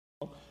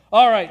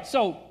All right,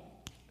 so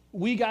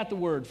we got the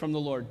word from the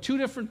Lord. 2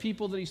 different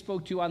people that he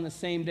spoke to on the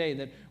same day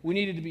that we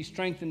needed to be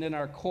strengthened in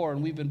our core,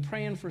 and we've been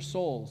praying for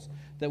souls,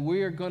 that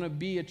we are going to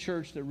be a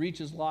church that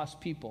reaches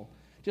lost people.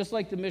 Just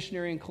like the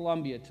missionary in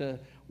Colombia, to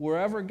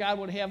wherever God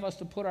would have us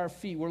to put our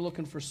feet, we're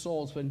looking for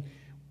souls. When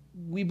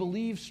we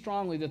believe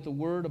strongly that the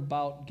word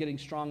about getting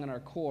strong in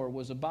our core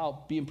was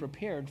about being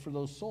prepared for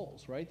those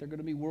souls, right? They're going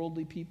to be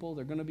worldly people.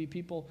 They're going to be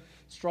people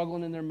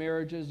struggling in their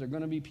marriages. They're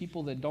going to be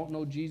people that don't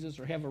know Jesus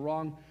or have a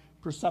wrong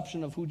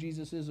perception of who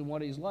Jesus is and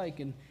what he's like.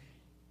 And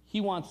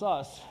he wants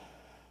us,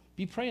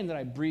 be praying that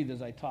I breathe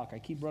as I talk. I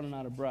keep running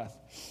out of breath.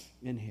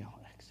 Inhale,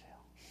 exhale.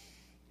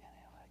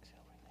 Inhale, exhale,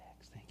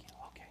 relax. Thank you.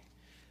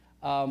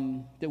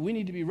 Okay. That we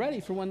need to be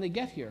ready for when they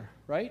get here,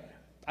 right?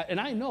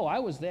 And I know I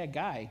was that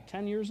guy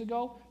 10 years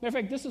ago. Matter of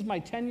fact, this is my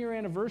 10-year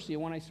anniversary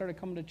of when I started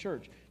coming to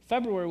church.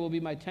 February will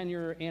be my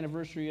 10-year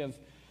anniversary of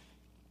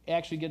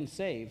actually getting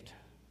saved.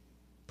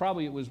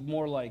 Probably it was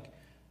more like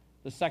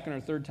the second or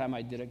third time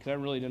I did it because I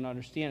really didn't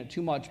understand it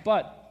too much.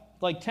 But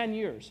like 10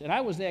 years. And I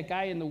was that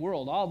guy in the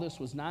world. All this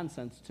was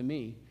nonsense to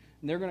me.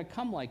 And they're going to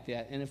come like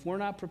that. And if we're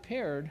not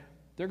prepared,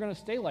 they're going to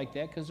stay like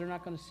that because they're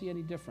not going to see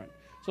any different.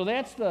 So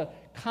that's the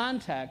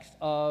context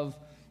of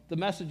the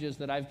messages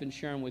that I've been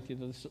sharing with you.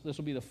 This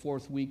will be the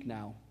 4th week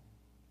now.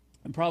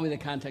 And probably the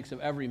context of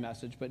every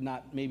message, but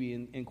not maybe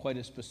in quite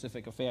as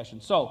specific a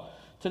fashion. So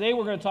today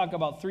we're going to talk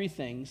about 3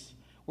 things.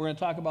 We're going to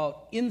talk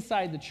about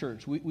inside the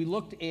church. We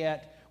looked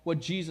at what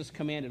Jesus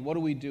commanded. What do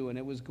we do? And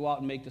it was go out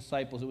and make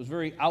disciples. It was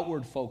very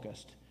outward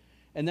focused.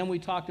 And then we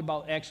talked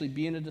about actually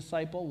being a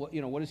disciple.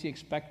 What does he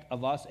expect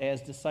of us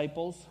as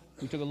disciples?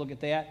 We took a look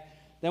at that.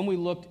 Then we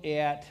looked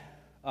at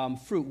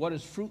fruit. What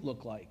does fruit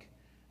look like?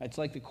 It's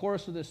like the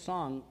chorus of this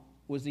song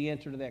was the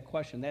answer to that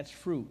question. That's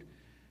fruit,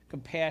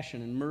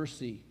 compassion and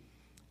mercy.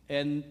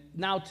 And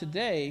now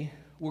today,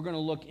 we're going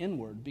to look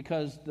inward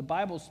because the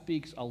Bible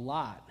speaks a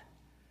lot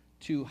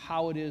to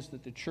how it is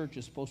that the church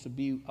is supposed to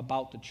be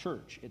about the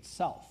church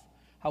itself,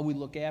 how we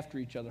look after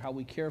each other, how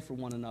we care for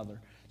one another.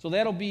 So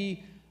that'll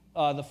be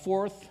the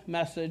 4th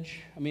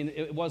message. I mean,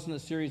 it wasn't a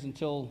series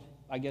until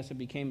I guess it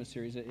became a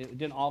series. It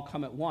didn't all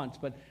come at once,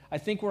 but I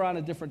think we're on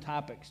a different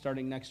topic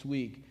starting next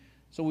week.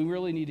 So we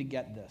really need to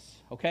get this,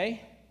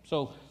 okay?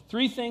 So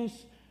 3 things,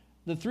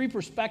 the 3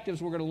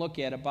 perspectives we're going to look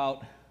at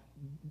about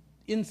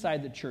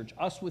inside the church,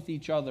 us with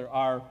each other,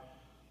 are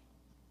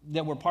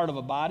that we're part of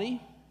a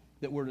body,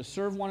 that we're to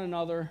serve one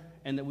another,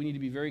 and that we need to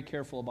be very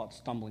careful about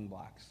stumbling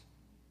blocks.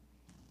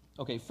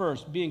 Okay,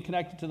 first, being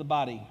connected to the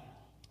body.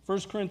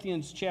 1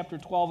 Corinthians chapter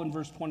 12 and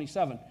verse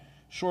 27.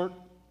 Short,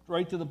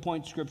 right to the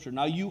point scripture.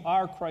 Now you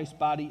are Christ's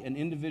body and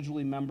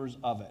individually members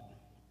of it.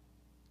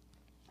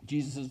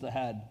 Jesus is the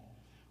head.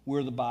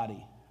 We're the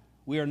body.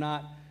 We are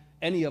not,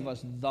 any of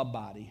us, the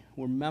body.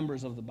 We're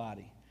members of the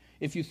body.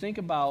 If you think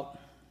about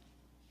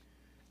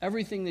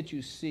everything that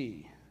you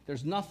see,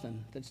 there's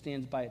nothing that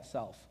stands by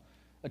itself.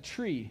 A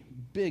tree,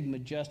 big,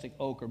 majestic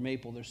oak or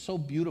maple, they're so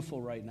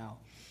beautiful right now.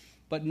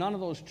 But none of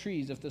those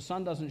trees, if the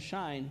sun doesn't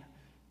shine,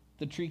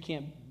 the tree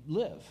can't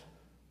live.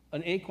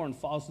 An acorn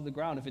falls to the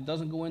ground. If it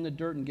doesn't go in the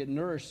dirt and get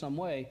nourished some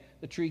way,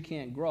 the tree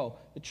can't grow.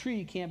 The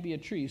tree can't be a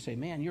tree. You say,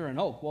 man, you're an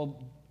oak.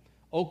 Well,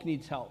 oak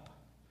needs help.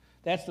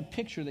 That's the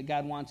picture that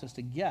God wants us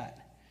to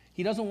get.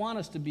 He doesn't want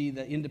us to be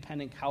the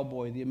independent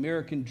cowboy, the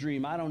American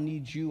dream. I don't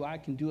need you. I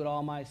can do it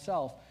all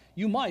myself.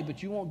 You might,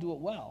 but you won't do it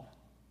well.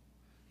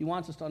 He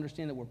wants us to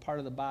understand that we're part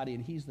of the body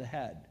and he's the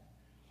head.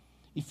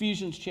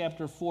 Ephesians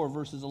chapter 4,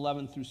 verses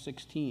 11 through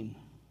 16.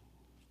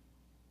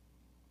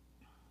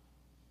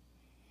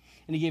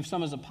 And he gave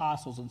some as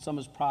apostles and some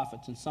as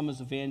prophets and some as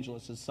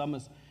evangelists and some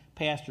as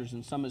pastors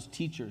and some as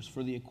teachers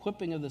for the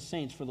equipping of the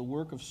saints for the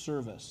work of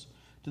service,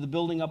 to the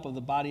building up of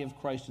the body of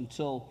Christ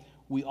until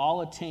we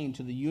all attain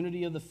to the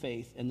unity of the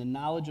faith and the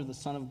knowledge of the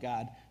Son of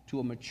God, to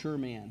a mature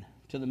man,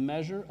 to the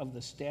measure of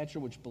the stature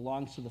which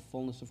belongs to the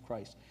fullness of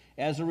Christ.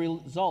 As a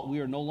result, we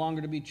are no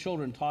longer to be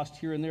children, tossed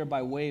here and there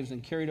by waves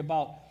and carried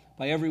about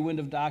by every wind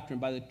of doctrine,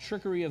 by the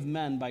trickery of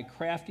men, by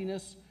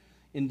craftiness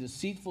in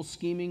deceitful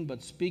scheming,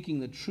 but speaking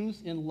the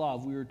truth in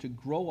love, we are to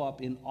grow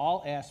up in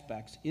all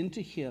aspects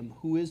into him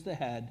who is the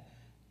head,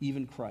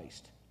 even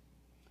Christ,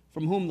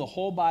 from whom the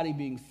whole body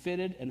being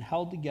fitted and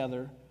held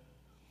together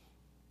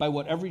by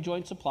what every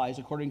joint supplies,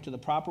 according to the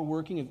proper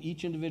working of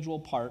each individual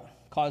part,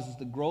 causes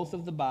the growth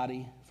of the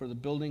body for the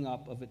building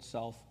up of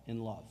itself in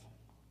love.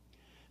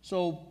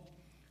 So,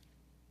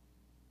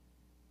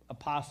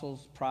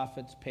 apostles,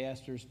 prophets,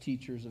 pastors,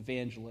 teachers,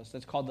 evangelists.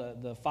 That's called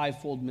the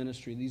fivefold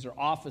ministry. These are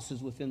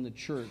offices within the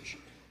church.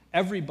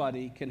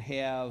 Everybody can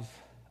have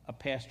a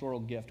pastoral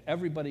gift.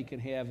 Everybody can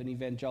have an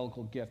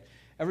evangelical gift.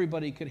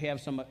 Everybody could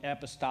have some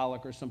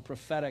apostolic or some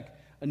prophetic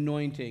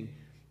anointing.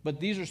 But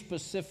these are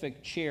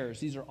specific chairs.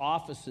 These are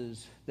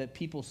offices that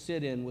people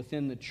sit in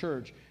within the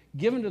church,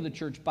 given to the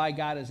church by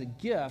God as a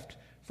gift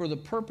for the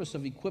purpose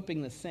of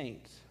equipping the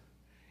saints.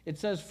 It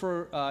says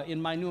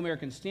in my New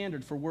American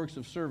Standard, for works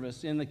of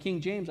service. In the King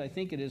James, I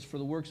think it is for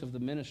the works of the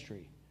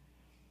ministry.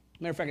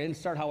 Matter of fact, I didn't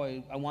start how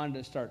I wanted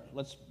to start.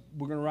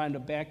 We're going to round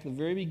it back to the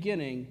very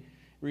beginning.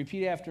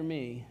 Repeat after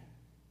me.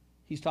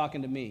 He's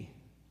talking to me.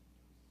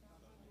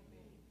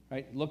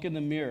 Right? Look in the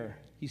mirror.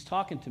 He's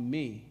talking to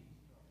me.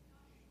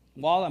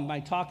 Wall, am I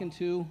talking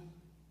to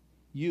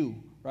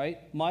you? Right?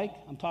 Mike,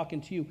 I'm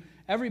talking to you.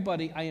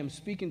 Everybody, I am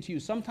speaking to you.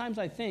 Sometimes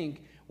I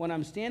think when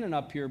I'm standing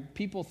up here,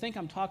 people think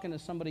I'm talking to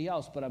somebody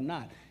else, but I'm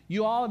not.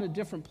 You all in a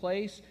different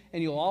place,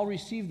 and you'll all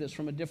receive this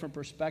from a different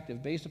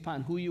perspective, based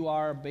upon who you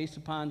are, based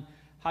upon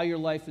how your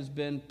life has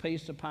been,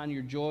 based upon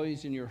your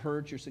joys and your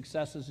hurts, your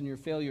successes and your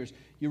failures.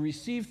 You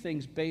receive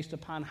things based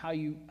upon how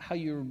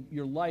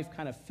your life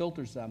kind of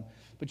filters them.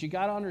 But you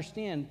got to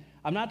understand,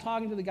 I'm not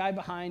talking to the guy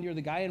behind you or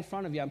the guy in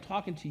front of you. I'm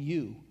talking to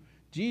you.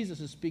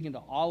 Jesus is speaking to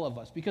all of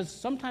us. Because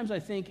sometimes I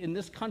think in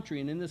this country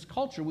and in this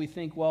culture, we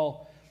think,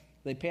 well,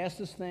 they pass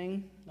this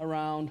thing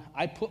around.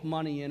 I put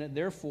money in it.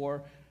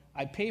 Therefore,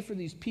 I pay for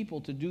these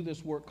people to do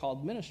this work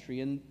called ministry.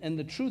 And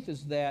the truth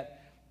is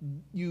that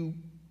you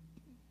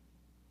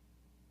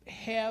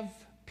have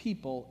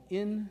people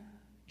in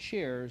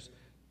chairs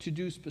to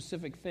do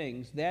specific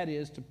things. That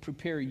is to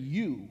prepare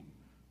you,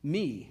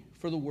 me,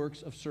 for the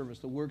works of service,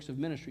 the works of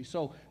ministry.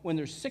 So when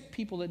there's sick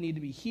people that need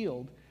to be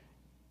healed,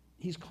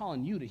 he's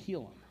calling you to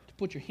heal them, to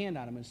put your hand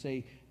on them and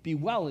say, be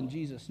well in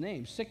Jesus'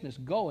 name. Sickness,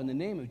 go in the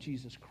name of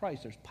Jesus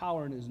Christ. There's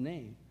power in his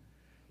name.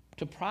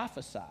 To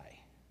prophesy,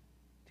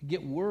 to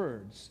get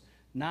words,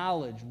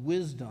 knowledge,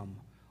 wisdom,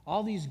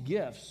 all these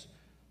gifts,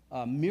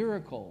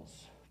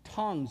 miracles,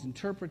 tongues,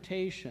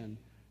 interpretation,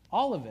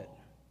 all of it.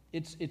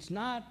 It's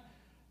not,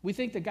 we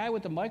think the guy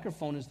with the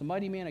microphone is the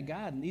mighty man of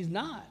God, and he's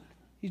not.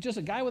 He's just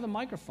a guy with a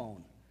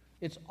microphone.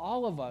 It's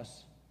all of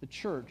us, the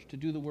church, to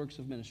do the works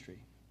of ministry.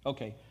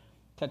 Okay,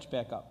 catch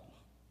back up.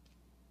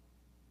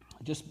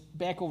 Just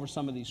back over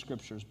some of these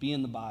scriptures. Be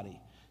in the body.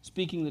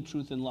 Speaking the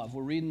truth in love.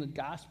 We're reading the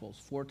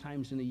Gospels 4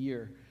 times in a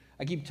year.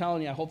 I keep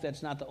telling you, I hope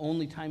that's not the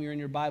only time you're in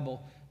your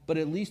Bible, but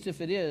at least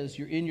if it is,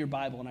 you're in your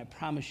Bible, and I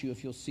promise you,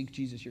 if you'll seek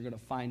Jesus, you're going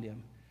to find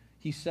him.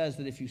 He says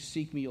that if you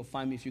seek me, you'll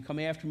find me. If you come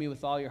after me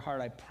with all your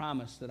heart, I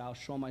promise that I'll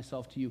show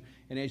myself to you.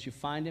 And as you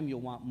find him,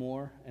 you'll want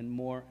more and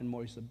more and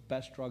more. He's the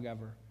best drug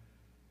ever.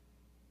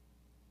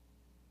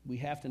 We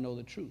have to know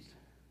the truth.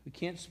 We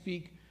can't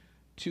speak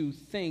to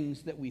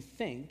things that we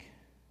think.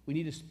 We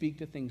need to speak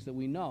to things that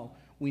we know.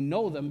 We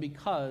know them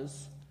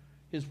because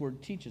his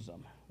word teaches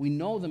them. We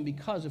know them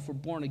because if we're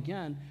born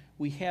again,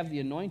 we have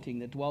the anointing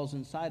that dwells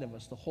inside of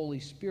us, the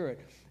Holy Spirit.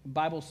 The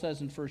Bible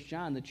says in 1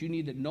 John that you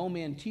need that no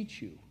man teach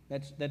you.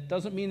 That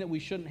doesn't mean that we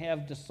shouldn't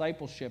have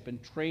discipleship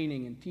and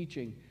training and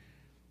teaching,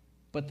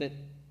 but that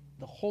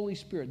the Holy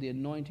Spirit, the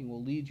anointing,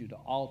 will lead you to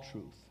all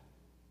truth.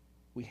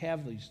 We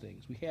have these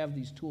things. We have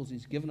these tools.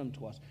 He's given them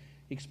to us.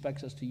 He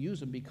expects us to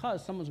use them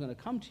because someone's going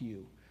to come to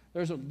you.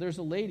 There's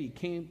a lady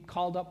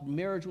called up,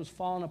 marriage was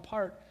falling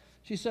apart.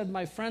 She said,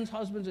 my friend's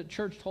husbands at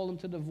church told him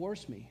to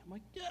divorce me. I'm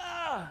like,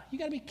 yeah, you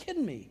got to be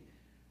kidding me.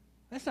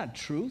 That's not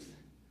truth.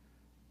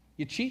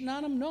 You cheating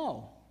on him?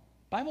 No.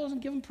 Bible doesn't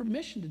give him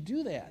permission to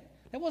do that.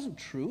 That wasn't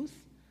truth.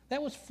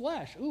 That was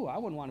flesh. Ooh, I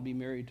wouldn't want to be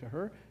married to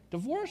her.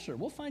 Divorce her.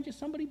 We'll find you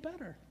somebody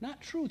better.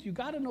 Not truth. You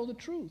got to know the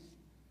truth.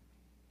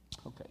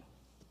 Okay.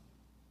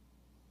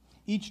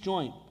 Each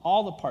joint,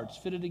 all the parts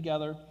fitted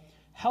together,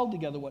 held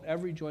together what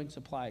every joint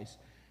supplies.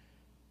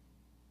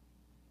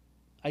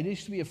 I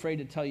used to be afraid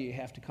to tell you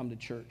have to come to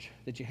church,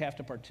 that you have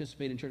to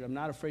participate in church. I'm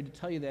not afraid to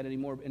tell you that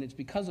anymore, and it's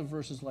because of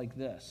verses like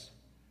this.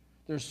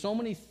 There's so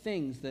many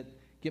things that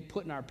get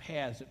put in our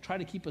paths that try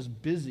to keep us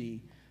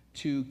busy,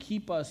 to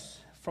keep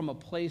us from a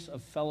place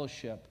of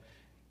fellowship.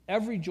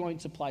 Every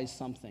joint supplies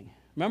something.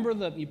 Remember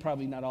that, you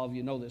probably not all of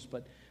you know this,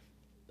 but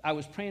I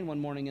was praying one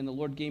morning and the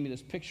Lord gave me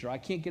this picture. I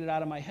can't get it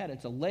out of my head.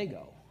 It's a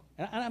Lego.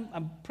 And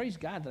I'm praise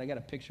God that I got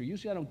a picture.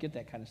 Usually I don't get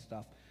that kind of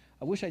stuff.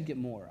 I wish I'd get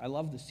more. I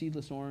love the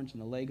seedless orange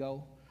and the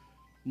Lego.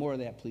 More of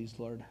that, please,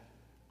 Lord.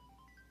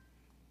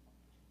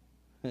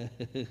 I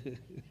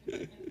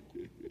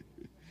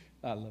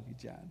love you,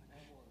 John.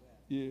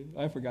 Yeah,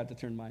 I forgot to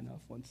turn mine off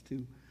once,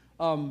 too.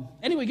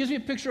 Anyway, it gives me a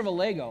picture of a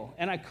Lego,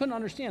 and I couldn't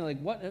understand, like,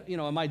 what,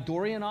 am I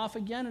Dorian off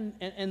again?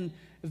 And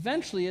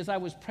eventually, as I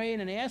was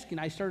praying and asking,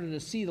 I started to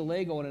see the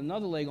Lego and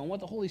another Lego, and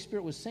what the Holy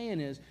Spirit was saying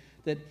is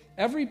that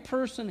every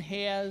person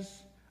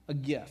has a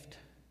gift,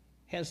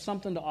 has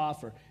something to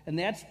offer, and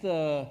that's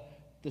the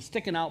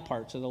sticking out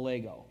parts of the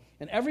Lego.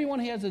 And everyone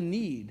has a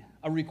need,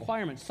 a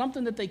requirement,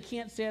 something that they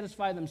can't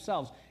satisfy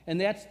themselves,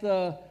 and that's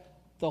the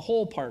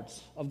whole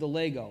parts of the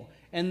Lego.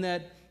 And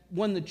that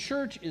when the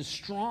church is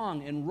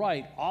strong and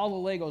right, all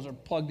the Legos are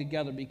plugged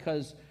together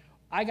because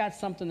I got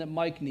something that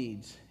Mike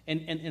needs.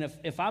 And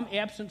if I'm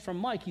absent from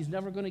Mike, he's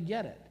never going to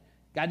get it.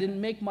 God didn't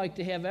make Mike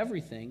to have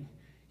everything.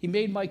 He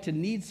made Mike to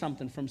need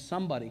something from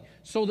somebody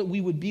so that we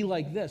would be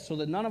like this, so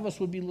that none of us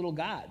would be little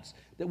gods,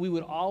 that we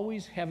would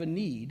always have a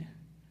need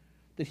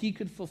that he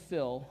could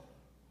fulfill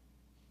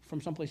from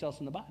someplace else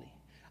in the body.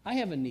 I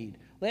have a need.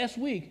 Last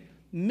week,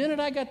 the minute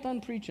I got done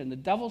preaching, the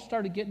devil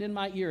started getting in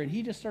my ear, and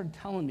he just started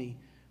telling me,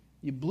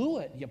 you blew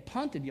it, you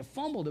punted, you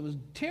fumbled, it was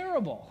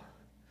terrible.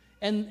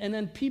 And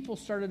then people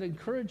started to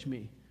encourage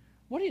me.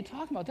 What are you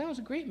talking about? That was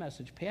a great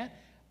message, Pat.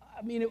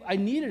 I mean, I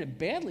needed it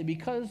badly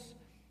because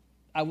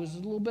I was a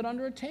little bit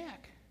under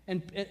attack.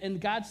 And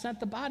God sent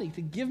the body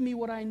to give me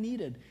what I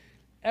needed.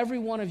 Every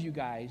one of you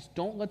guys,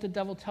 don't let the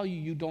devil tell you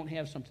you don't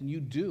have something. You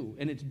do.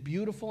 And it's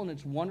beautiful and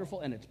it's wonderful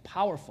and it's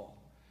powerful.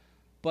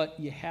 But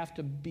you have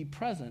to be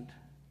present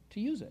to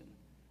use it.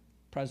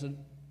 Present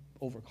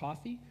over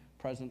coffee,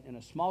 present in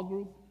a small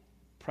group,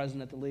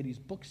 present at the ladies'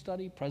 book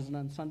study, present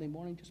on Sunday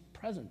morning, just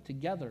present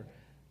together.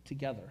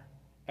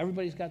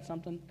 Everybody's got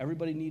something.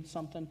 Everybody needs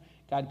something.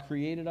 God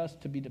created us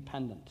to be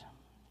dependent.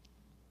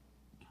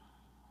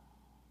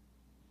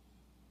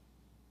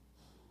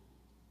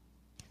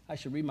 I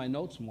should read my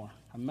notes more.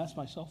 I messed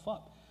myself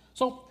up.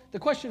 So the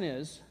question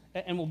is,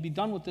 and we'll be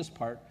done with this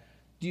part,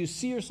 do you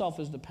see yourself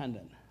as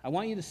dependent? I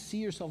want you to see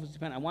yourself as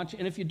dependent.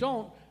 And if you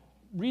don't,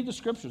 read the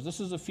scriptures.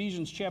 This is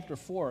Ephesians chapter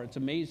 4. It's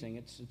amazing.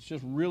 It's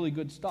just really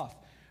good stuff.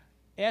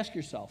 Ask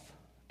yourself,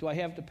 do I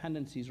have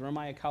dependencies, or am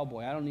I a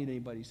cowboy? I don't need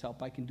anybody's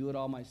help. I can do it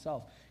all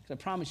myself. Because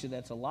I promise you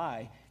that's a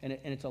lie, and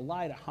it's a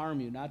lie to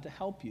harm you, not to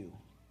help you.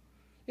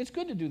 It's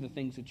good to do the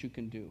things that you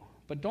can do,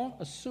 but don't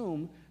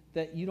assume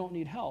that you don't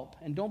need help,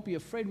 and don't be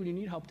afraid when you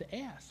need help to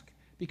ask,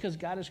 because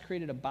God has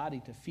created a body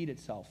to feed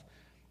itself.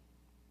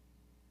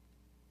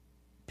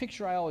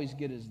 Picture I always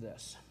get is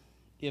this.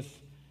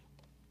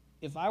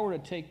 If I were to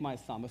take my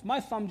thumb, if my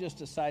thumb just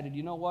decided,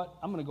 you know what,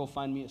 I'm going to go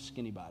find me a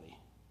skinny body.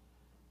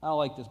 I don't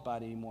like this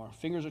body anymore.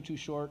 Fingers are too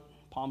short,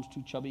 palms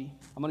too chubby.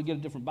 I'm going to get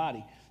a different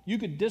body. You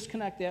could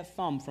disconnect that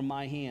thumb from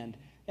my hand,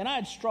 and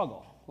I'd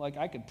struggle. Like,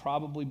 I could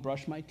probably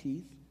brush my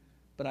teeth,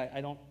 but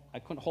I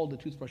couldn't hold the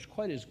toothbrush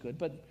quite as good.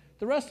 But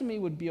the rest of me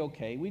would be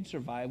okay. We'd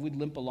survive. We'd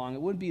limp along.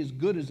 It wouldn't be as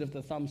good as if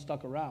the thumb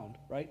stuck around,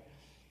 right?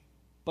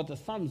 But the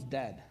thumb's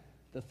dead.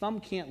 The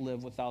thumb can't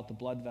live without the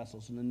blood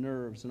vessels and the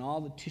nerves and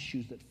all the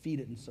tissues that feed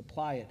it and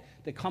supply it,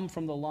 that come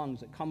from the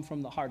lungs, that come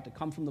from the heart, that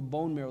come from the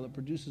bone marrow that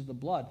produces the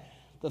blood.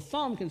 The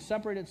thumb can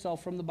separate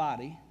itself from the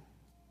body,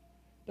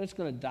 but it's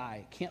going to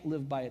die. It can't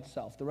live by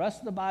itself. The rest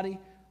of the body,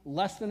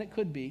 less than it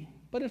could be,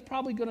 but it's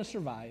probably going to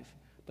survive,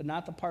 but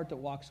not the part that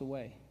walks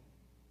away.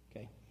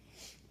 Okay,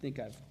 I think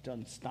I've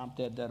stomped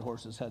that dead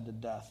horse's head to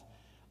death.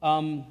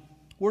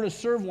 We're to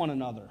serve one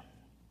another.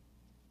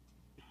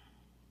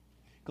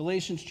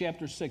 Galatians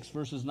chapter 6,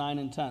 verses 9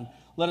 and 10.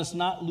 Let us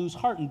not lose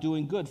heart in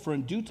doing good, for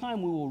in due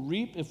time we will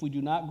reap if we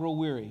do not grow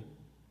weary.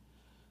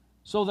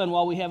 So then,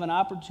 while we have an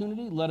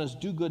opportunity, let us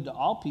do good to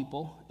all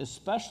people,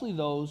 especially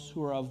those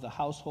who are of the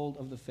household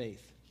of the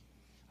faith.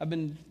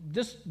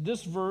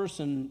 This verse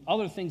and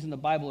other things in the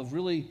Bible have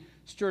really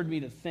stirred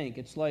me to think.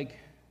 It's like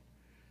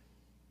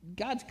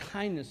God's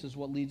kindness is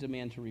what leads a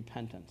man to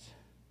repentance.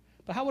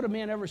 But how would a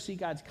man ever see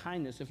God's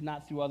kindness if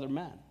not through other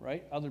men,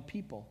 right? Other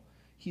people.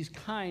 He's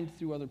kind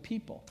through other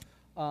people.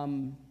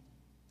 And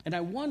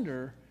I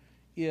wonder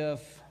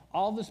if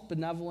all this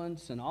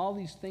benevolence and all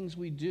these things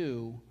we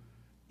do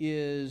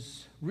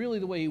is really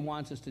the way he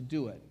wants us to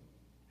do it.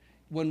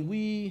 When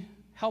we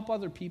help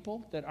other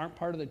people that aren't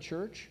part of the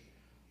church,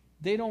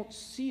 they don't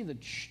see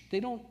they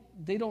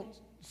don't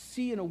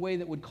see in a way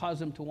that would cause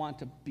them to want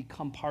to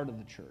become part of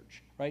the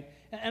church, right?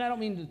 And I don't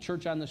mean the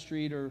church on the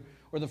street or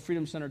the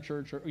Freedom Center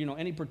Church or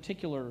any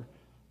particular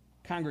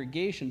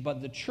congregation,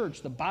 but the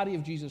church, the body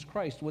of Jesus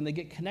Christ. When they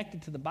get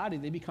connected to the body,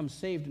 they become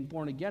saved and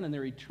born again, and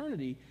their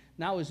eternity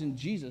now is in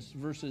Jesus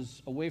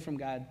versus away from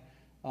God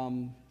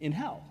in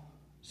hell.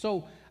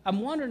 So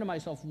I'm wondering to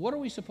myself, what are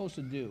we supposed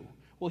to do?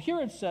 Well, here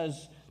it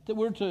says that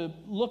we're to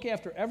look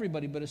after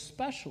everybody, but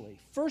especially,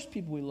 first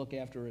people we look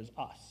after is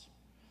us.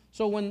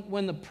 So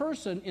when the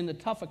person in the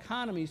tough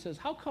economy says,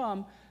 how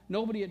come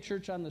nobody at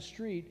church on the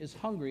street is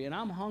hungry and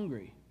I'm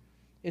hungry?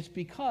 It's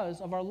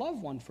because of our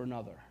love one for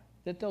another,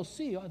 that they'll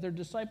see they're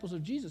disciples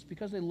of Jesus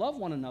because they love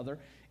one another,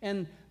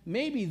 and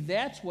maybe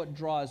that's what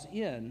draws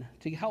in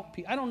to help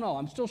people. I don't know.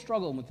 I'm still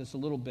struggling with this a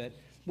little bit.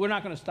 We're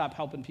not going to stop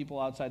helping people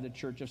outside the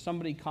church. If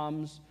somebody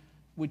comes,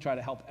 we try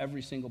to help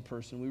every single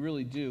person. We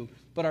really do.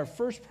 But our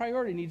first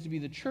priority needs to be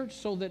the church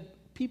so that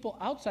people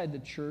outside the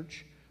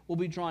church will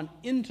be drawn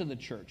into the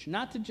church,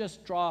 not to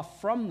just draw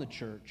from the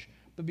church,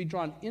 but be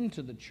drawn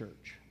into the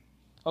church.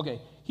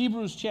 Okay,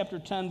 Hebrews chapter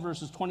 10,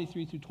 verses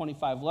 23 through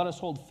 25. Let us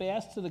hold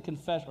fast to the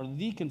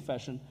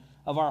confession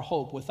of our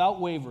hope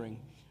without wavering,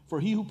 for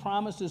he who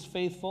promised is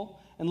faithful,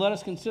 and let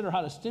us consider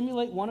how to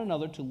stimulate one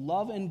another to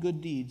love and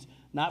good deeds,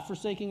 not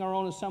forsaking our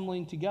own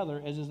assembling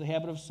together, as is the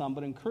habit of some,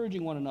 but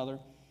encouraging one another,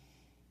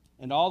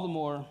 and all the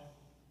more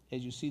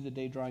as you see the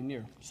day drawing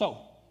near. So,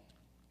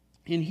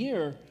 in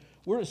here,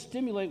 we're to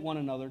stimulate one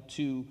another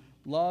to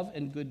love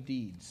and good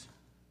deeds.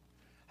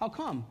 How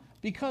come?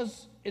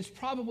 Because it's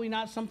probably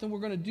not something we're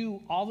going to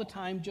do all the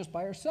time just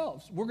by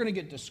ourselves. We're going to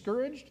get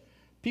discouraged.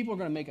 People are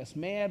going to make us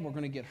mad. We're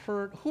going to get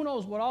hurt. Who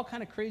knows what all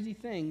kind of crazy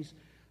things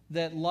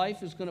that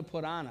life is going to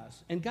put on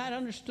us. And God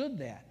understood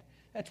that.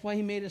 That's why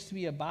he made us to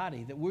be a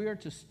body, that we are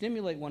to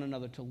stimulate one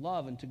another to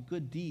love and to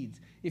good deeds.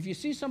 If you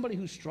see somebody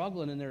who's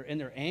struggling and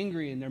they're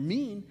angry and they're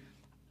mean,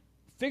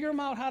 figure them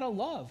out how to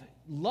love.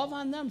 Love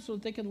on them so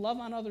that they can love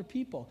on other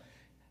people.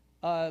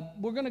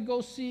 We're going to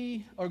go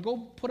see or go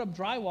put up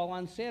drywall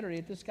on Saturday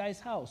at this guy's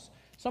house.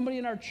 Somebody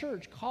in our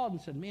church called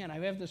and said, man, I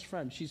have this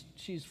friend.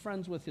 She's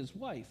friends with his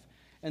wife.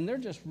 and they're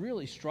just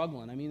really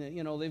struggling. I mean,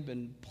 they've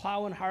been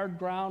plowing hard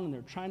ground, and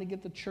they're trying to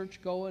get the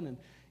church going, and,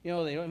 they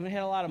haven't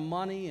had a lot of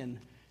money, and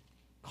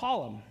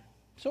call them.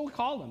 So we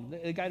called him.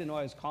 The guy didn't know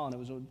I was calling. It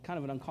was kind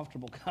of an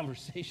uncomfortable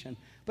conversation.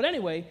 But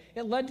anyway,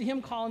 it led to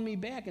him calling me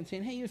back and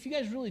saying, hey, if you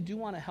guys really do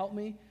want to help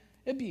me,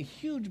 it'd be a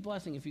huge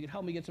blessing if you could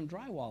help me get some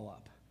drywall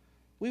up.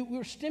 We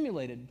were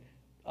stimulated.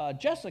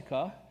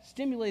 Jessica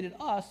stimulated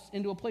us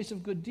into a place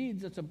of good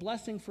deeds that's a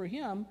blessing for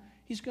him.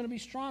 He's going to be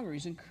stronger.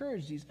 He's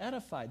encouraged. He's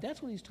edified.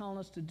 That's what he's telling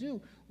us to do.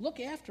 Look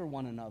after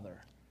one another.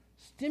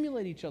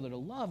 Stimulate each other to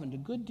love and to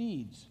good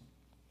deeds.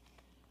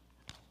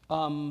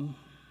 I'm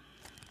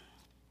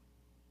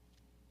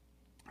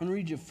going to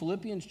read you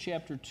Philippians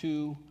chapter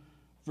 2,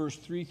 verse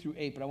 3 through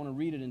 8, but I want to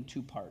read it in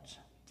two parts.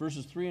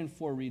 Verses 3 and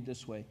 4 read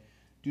this way.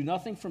 Do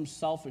nothing from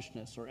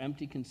selfishness or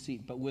empty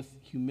conceit, but with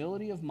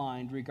humility of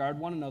mind regard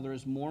one another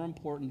as more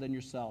important than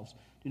yourselves.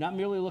 Do not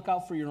merely look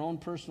out for your own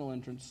personal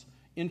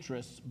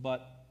interests,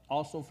 but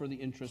also for the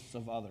interests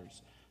of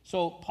others.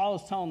 So Paul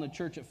is telling the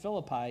church at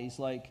Philippi, he's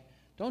like,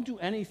 don't do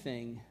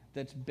anything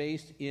that's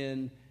based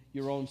in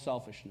your own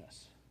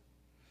selfishness.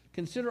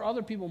 Consider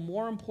other people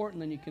more important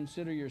than you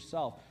consider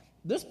yourself.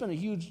 This has been a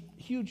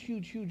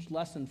huge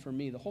lesson for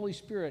me. The Holy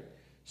Spirit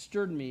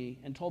stirred me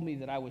and told me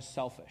that I was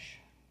selfish.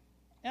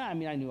 Yeah, I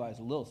mean, I knew I was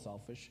a little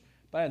selfish,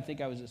 but I didn't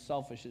think I was as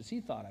selfish as he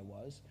thought I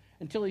was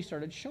until he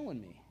started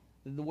showing me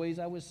the ways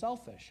I was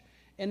selfish.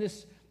 And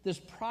this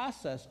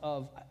process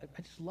of,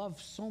 I just love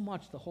so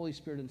much the Holy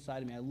Spirit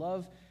inside of me. I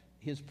love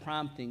his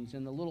promptings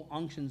and the little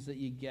unctions that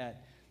you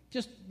get.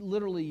 Just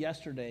literally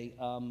yesterday,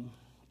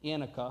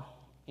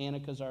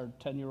 Annika's our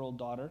 10-year-old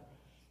daughter,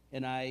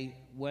 and I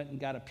went and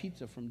got a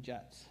pizza from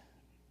Jets.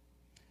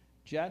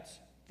 Jets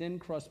thin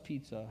crust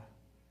pizza.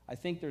 I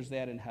think there's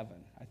that in heaven.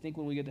 I think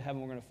when we get to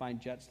heaven, we're going to find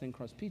Jets thin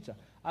crust pizza.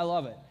 I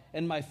love it.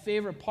 And my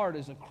favorite part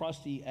is a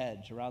crusty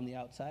edge around the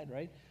outside,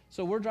 right?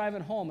 So we're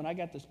driving home, and I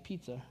got this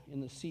pizza in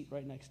the seat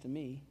right next to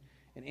me,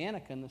 and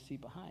Annika in the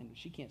seat behind.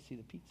 She can't see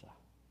the pizza.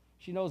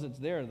 She knows it's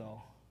there,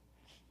 though.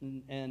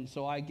 And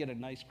so I get a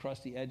nice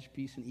crusty edge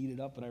piece and eat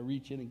it up, and I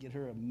reach in and get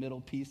her a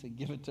middle piece and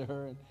give it to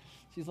her. And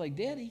she's like,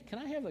 Daddy, can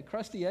I have a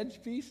crusty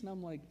edge piece? And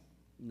I'm like,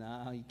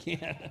 no, you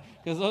can't,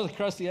 because those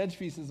crusty edge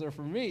pieces are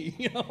for me,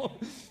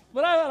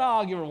 But I thought,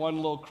 I'll give her one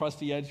little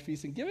crusty edge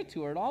piece and give it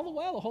to her. And all the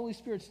while, the Holy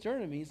Spirit's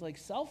stirring me. He's like,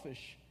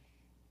 selfish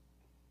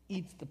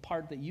eats the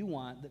part that you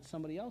want that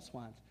somebody else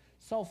wants.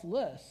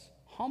 Selfless,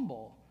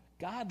 humble,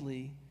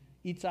 godly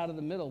eats out of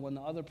the middle when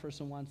the other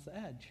person wants the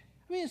edge.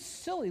 I mean, it's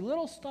silly,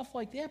 little stuff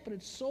like that, but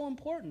it's so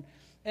important.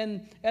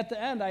 And at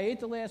the end, I ate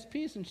the last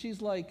piece, and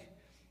she's like,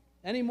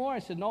 any more? I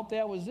said, nope,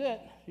 that was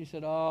it. She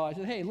said, oh. I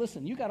said, hey,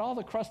 listen, you got all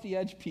the crusty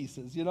edge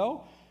pieces,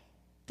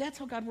 That's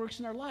how God works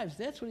in our lives.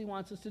 That's what he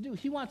wants us to do.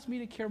 He wants me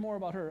to care more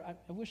about her.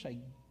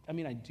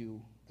 I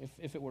do.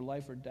 If it were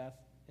life or death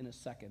in a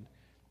second.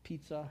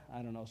 Pizza,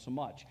 I don't know so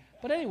much.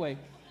 But anyway,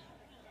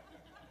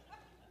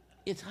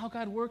 it's how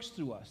God works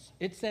through us.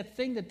 It's that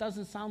thing that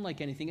doesn't sound like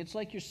anything. It's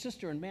like your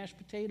sister in mashed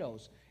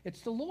potatoes.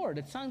 It's the Lord.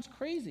 It sounds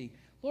crazy.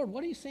 Lord,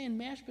 what are you saying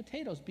mashed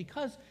potatoes?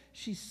 Because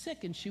she's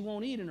sick and she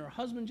won't eat, and her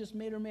husband just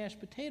made her mashed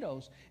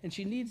potatoes, and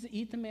she needs to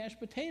eat the mashed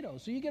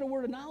potatoes. So you get a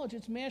word of knowledge,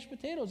 it's mashed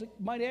potatoes. It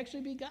might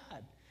actually be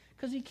God,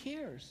 because he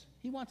cares.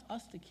 He wants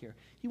us to care.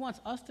 He wants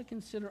us to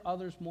consider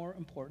others more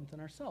important than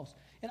ourselves.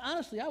 And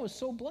honestly, I was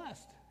so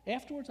blessed.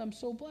 Afterwards, I'm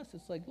so blessed.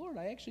 It's like, Lord,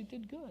 I actually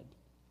did good.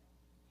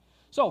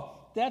 So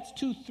that's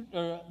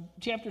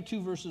chapter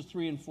 2, verses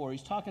 3 and 4.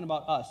 He's talking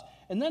about us.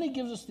 And then he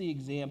gives us the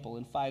example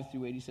in 5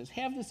 through 8. He says,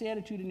 have this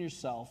attitude in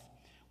yourself,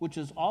 which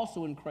is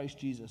also in Christ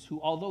Jesus, who,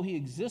 although he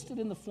existed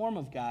in the form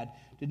of God,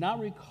 did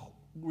not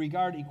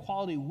regard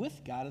equality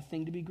with God a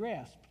thing to be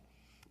grasped.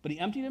 But he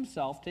emptied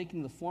himself,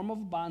 taking the form of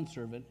a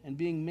bondservant, and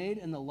being made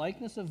in the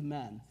likeness of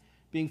men,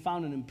 being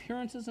found in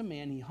appearance as a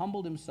man, he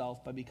humbled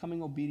himself by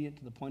becoming obedient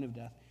to the point of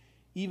death,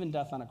 even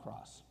death on a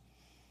cross.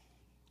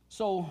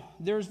 So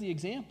there's the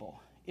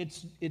example.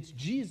 It's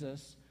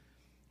Jesus.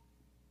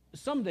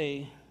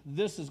 Someday,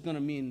 this is going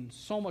to mean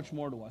so much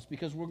more to us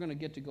because we're going to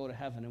get to go to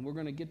heaven and we're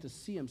going to get to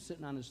see him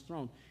sitting on his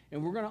throne.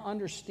 And we're going to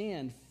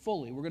understand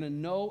fully. We're going to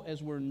know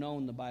as we're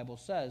known, the Bible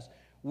says.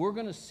 We're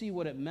going to see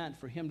what it meant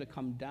for him to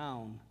come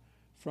down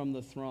from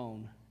the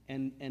throne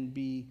and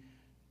be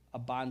a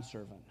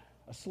bondservant,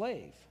 a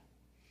slave,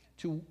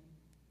 to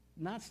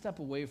not step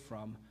away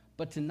from,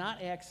 but to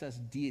not access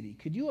deity.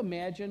 Could you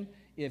imagine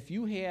if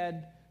you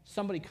had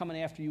somebody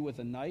coming after you with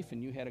a knife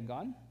and you had a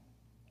gun,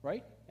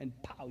 right? And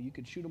pow, you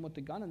could shoot them with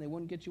the gun and they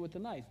wouldn't get you with the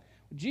knife.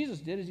 What Jesus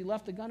did is he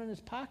left the gun in his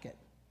pocket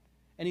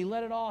and he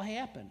let it all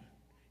happen.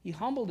 He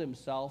humbled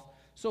himself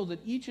so that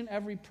each and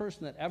every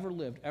person that ever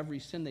lived, every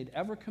sin they'd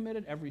ever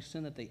committed, every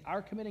sin that they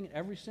are committing, and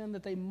every sin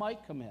that they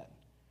might commit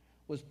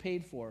was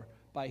paid for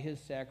by his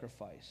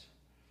sacrifice.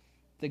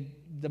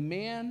 The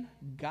man,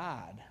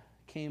 God,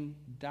 came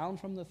down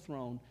from the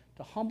throne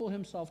to humble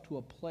himself to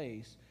a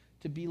place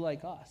to be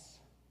like us,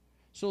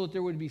 so that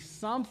there would be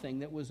something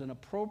that was an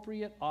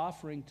appropriate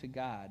offering to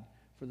God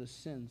for the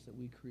sins that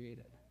we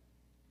created.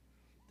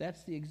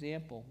 That's the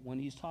example. When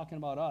he's talking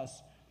about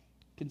us,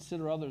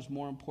 consider others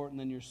more important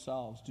than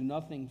yourselves. Do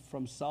nothing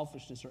from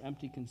selfishness or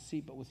empty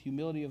conceit, but with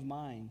humility of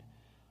mind.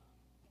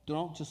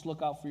 Don't just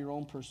look out for your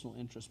own personal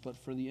interests, but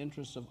for the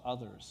interests of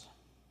others.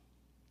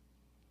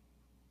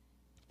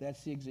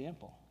 That's the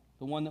example.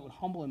 The one that would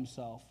humble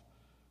himself,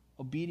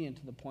 obedient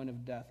to the point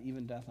of death,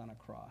 even death on a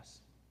cross.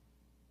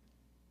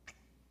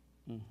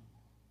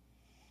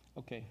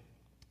 Okay,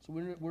 so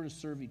we're to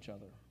serve each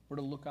other. We're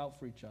to look out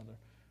for each other.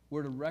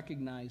 We're to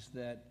recognize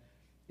that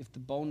if the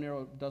bone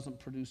marrow doesn't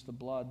produce the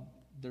blood,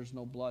 there's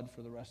no blood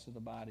for the rest of the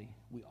body.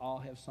 We all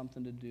have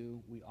something to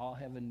do. We all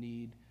have a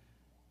need.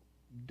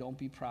 Don't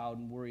be proud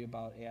and worry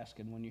about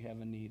asking when you have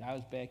a need. I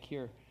was back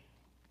here.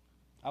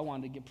 I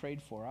wanted to get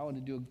prayed for. I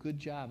wanted to do a good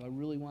job. I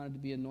really wanted to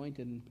be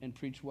anointed and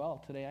preach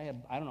well. Today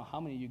I don't know how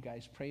many of you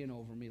guys praying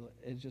over me.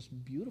 It's just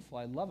beautiful.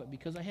 I love it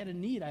because I had a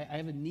need. I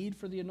have a need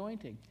for the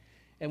anointing.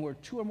 And where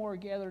two or more are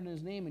gathered in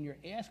his name and you're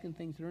asking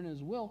things that are in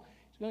his will,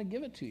 he's going to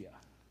give it to you.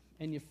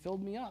 And you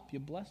filled me up. You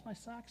blessed my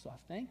socks off.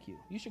 Thank you.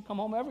 You should come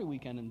home every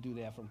weekend and do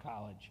that from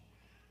college.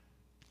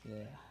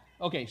 Yeah.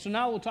 Okay, so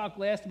now we'll talk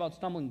last about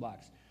stumbling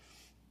blocks.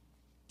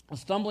 A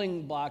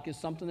stumbling block is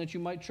something that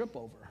you might trip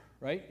over,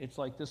 right? It's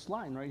like this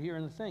line right here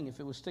in the thing. If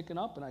it was sticking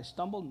up and I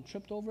stumbled and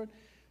tripped over it,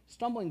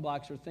 stumbling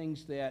blocks are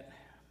things that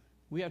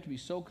we have to be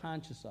so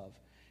conscious of.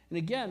 And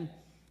again,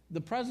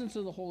 the presence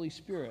of the Holy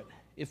Spirit,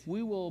 if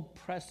we will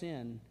press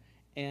in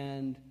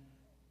and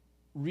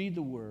read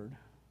the Word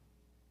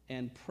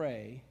and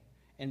pray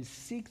and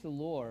seek the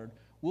Lord,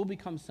 we'll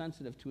become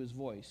sensitive to his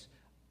voice.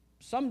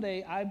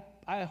 Someday,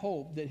 I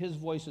hope that his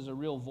voice is a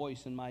real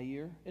voice in my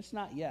ear. It's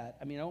not yet.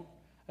 I mean,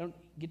 I don't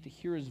get to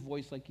hear his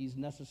voice like he's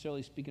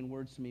necessarily speaking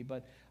words to me,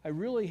 but I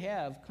really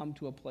have come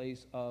to a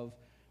place of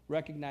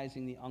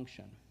recognizing the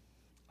unction.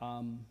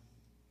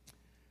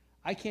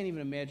 I can't even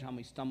imagine how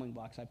many stumbling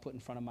blocks I put in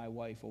front of my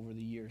wife over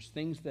the years,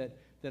 things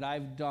that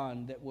I've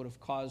done that would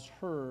have caused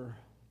her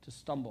to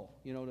stumble,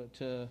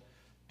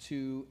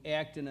 to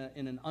act in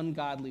an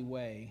ungodly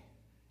way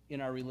in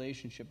our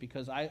relationship,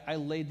 because I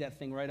laid that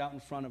thing right out in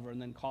front of her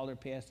and then called her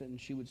past it, and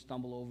she would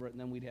stumble over it, and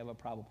then we'd have a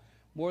problem.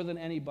 More than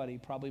anybody,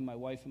 probably my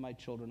wife and my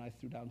children, I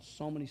threw down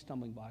so many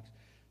stumbling blocks.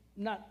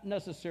 Not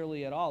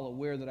necessarily at all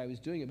aware that I was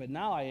doing it, but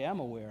now I am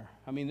aware.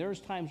 I mean, there's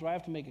times where I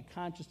have to make a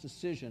conscious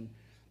decision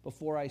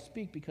before I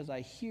speak because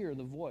I hear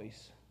the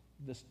voice,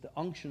 the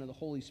unction of the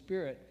Holy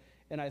Spirit,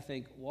 and I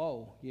think,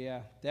 whoa,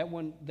 yeah, that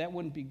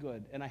wouldn't be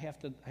good, and I have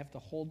to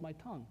hold my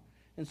tongue.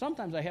 And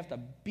sometimes I have to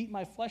beat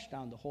my flesh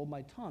down to hold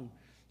my tongue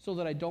so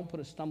that I don't put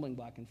a stumbling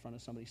block in front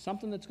of somebody,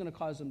 something that's going to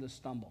cause them to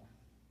stumble.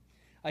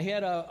 I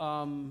had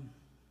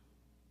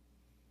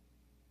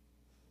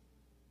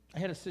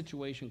a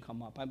situation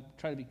come up. I'm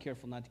trying to be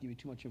careful not to give you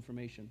too much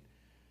information,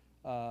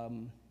 of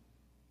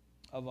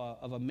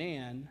a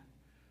man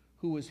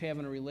who was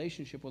having a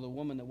relationship with a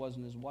woman that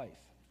wasn't his wife.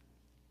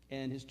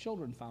 And his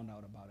children found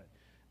out about it.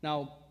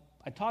 Now,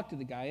 I talked to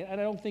the guy, and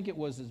I don't think it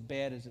was as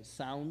bad as it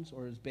sounds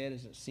or as bad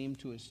as it seemed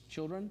to his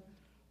children,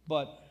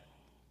 but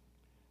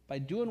by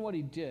doing what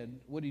he did,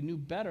 what he knew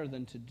better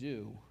than to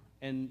do,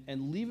 and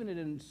leaving it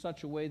in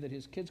such a way that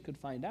his kids could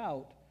find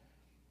out,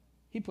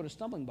 he put a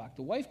stumbling block.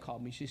 The wife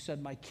called me. She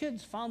said, my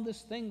kids found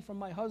this thing from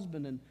my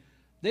husband, and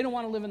they don't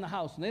want to live in the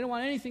house, and they don't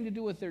want anything to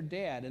do with their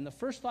dad. And the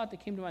first thought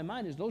that came to my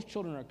mind is those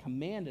children are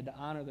commanded to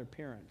honor their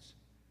parents.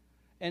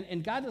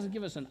 And God doesn't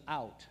give us an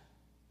out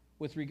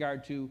with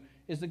regard to,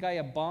 is the guy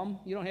a bum?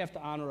 You don't have to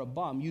honor a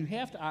bum. You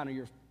have to honor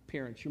your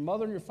parents, your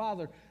mother and your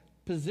father,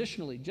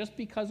 positionally, just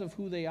because of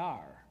who they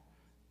are.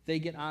 They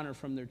get honor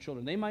from their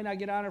children. They might not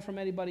get honor from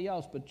anybody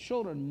else, but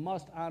children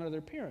must honor their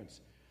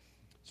parents.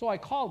 So I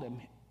called him,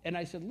 and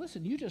I said,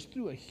 listen, you just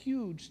threw a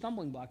huge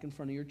stumbling block in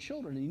front of your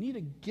children, and you need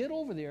to get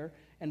over there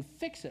and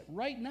fix it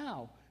right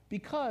now,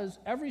 because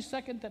every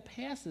second that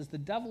passes, the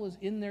devil is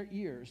in their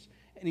ears,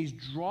 and he's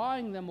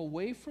drawing them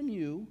away from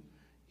you.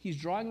 He's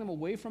drawing them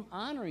away from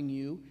honoring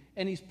you,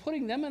 and he's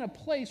putting them in a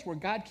place where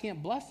God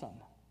can't bless them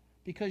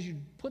because you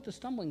put the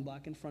stumbling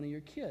block in front of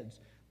your kids.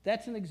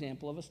 That's an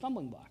example of a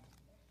stumbling block.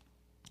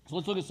 So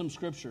let's look at some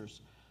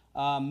scriptures.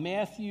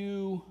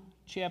 Matthew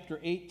chapter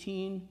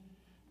 18,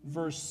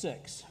 verse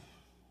 6.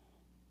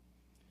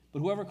 But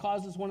whoever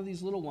causes one of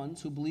these little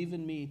ones who believe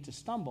in me to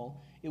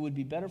stumble, it would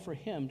be better for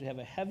him to have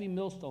a heavy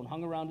millstone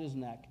hung around his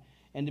neck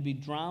and to be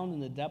drowned in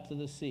the depth of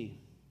the sea.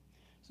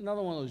 It's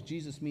another one of those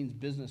Jesus means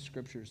business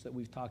scriptures that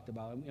we've talked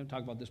about. We haven't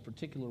talked about this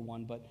particular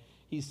one, but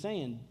he's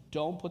saying,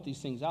 don't put these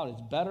things out.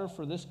 It's better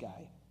for this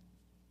guy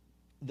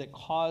that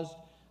caused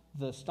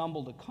the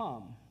stumble to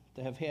come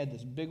to have had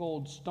this big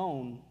old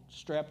stone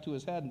strapped to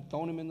his head and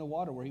thrown him in the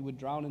water where he would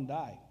drown and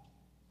die.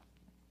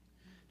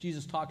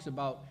 Jesus talks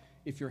about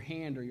if your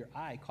hand or your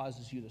eye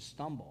causes you to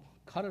stumble,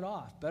 cut it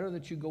off. Better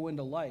that you go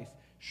into life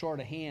short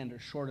a hand or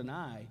short an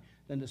eye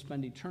than to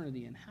spend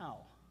eternity in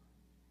hell.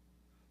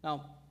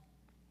 Now,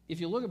 if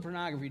you look at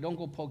pornography, don't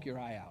go poke your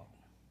eye out.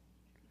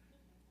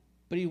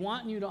 But he's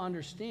wanting you to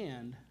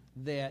understand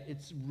that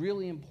it's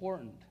really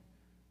important.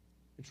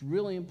 It's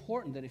really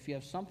important that if you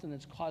have something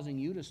that's causing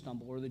you to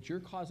stumble or that you're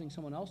causing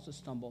someone else to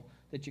stumble,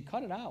 that you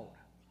cut it out.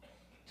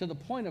 to the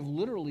point of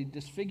literally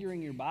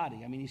disfiguring your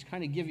body. I mean, he's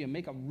kind of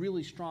make a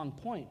really strong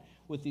point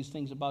with these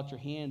things about your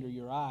hand or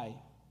your eye.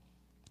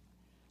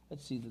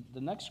 Let's see,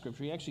 the next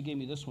scripture, he actually gave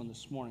me this one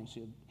this morning,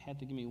 so you had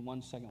to give me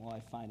 1 second while I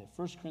find it.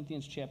 1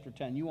 Corinthians chapter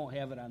 10. You won't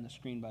have it on the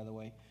screen, by the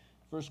way.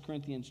 1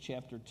 Corinthians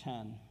chapter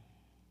 10.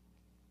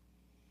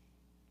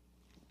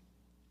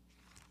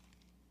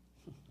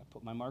 I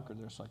put my marker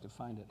there so I could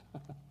find it.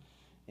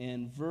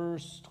 In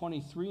verse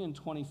 23 and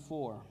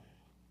 24.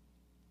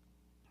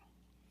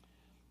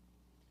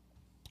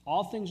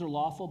 All things are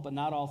lawful, but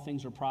not all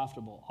things are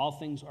profitable. All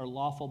things are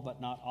lawful, but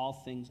not all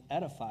things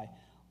edify.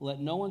 Let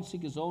no one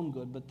seek his own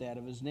good, but that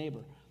of his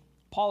neighbor.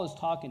 Paul is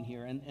talking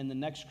here, and the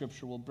next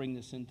scripture will bring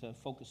this into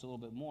focus a little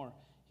bit more.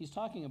 He's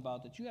talking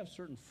about that you have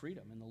certain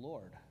freedom in the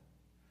Lord.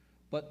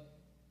 But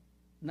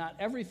not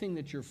everything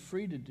that you're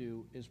free to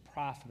do is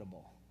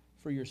profitable.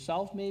 For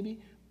yourself,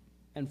 maybe,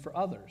 and for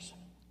others.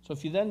 So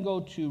if you then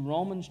go to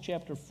Romans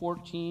chapter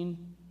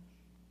 14,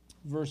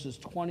 verses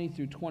 20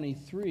 through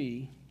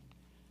 23,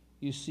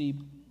 you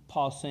see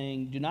Paul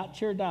saying, do not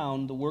tear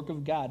down the work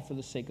of God for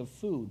the sake of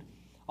food.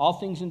 All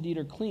things indeed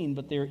are clean,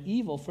 but they are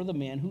evil for the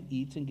man who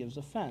eats and gives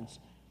offense.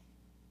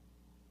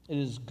 It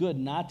is good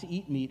not to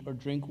eat meat or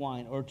drink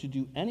wine or to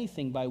do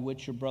anything by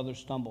which your brother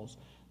stumbles.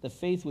 The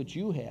faith which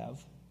you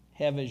have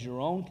as your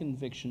own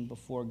conviction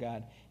before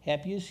God.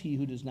 Happy is he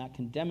who does not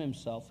condemn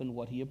himself in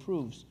what he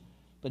approves.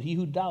 But he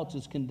who doubts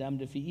is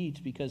condemned if he eats,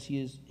 because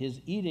his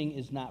eating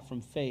is not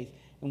from faith,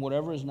 and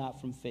whatever is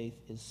not from faith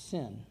is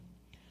sin.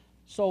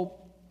 So,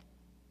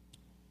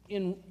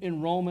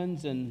 in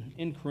Romans and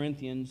in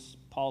Corinthians,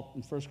 Paul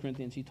in 1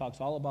 Corinthians, he talks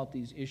all about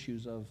these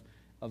issues of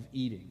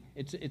eating.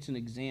 It's an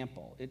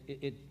example.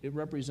 It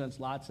represents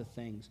lots of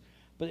things.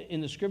 But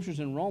in the scriptures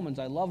in Romans,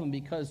 I love him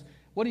because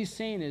what he's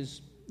saying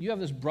is, you have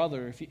this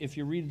brother, if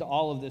you read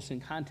all of this in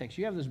context,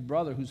 you have this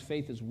brother whose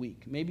faith is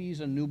weak. Maybe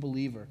he's a new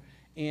believer.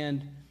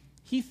 And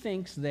he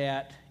thinks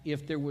that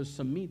if there was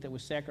some meat that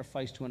was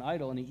sacrificed to an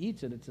idol and he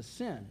eats it, it's a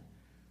sin.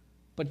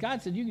 But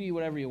God said, you can eat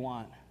whatever you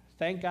want.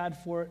 Thank God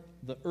for it.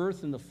 The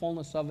earth and the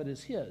fullness of it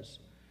is his.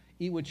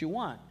 Eat what you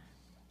want.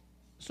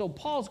 So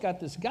Paul's got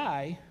this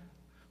guy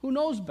who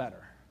knows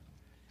better.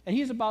 And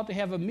he's about to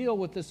have a meal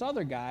with this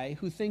other guy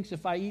who thinks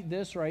if I eat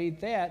this or I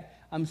eat that,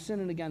 I'm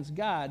sinning against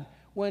God,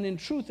 when in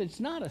truth it's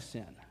not a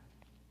sin.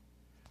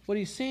 What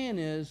he's saying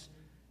is,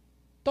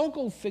 don't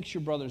go fix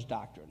your brother's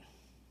doctrine.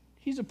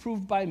 He's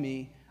approved by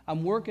me.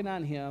 I'm working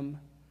on him.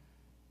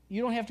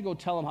 You don't have to go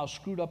tell him how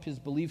screwed up his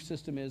belief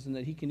system is and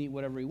that he can eat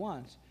whatever he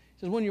wants.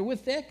 He says, when you're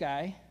with that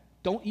guy,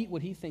 don't eat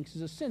what he thinks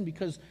is a sin,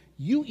 because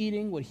you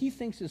eating what he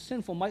thinks is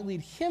sinful might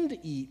lead him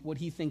to eat what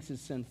he thinks is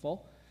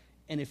sinful.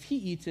 And if he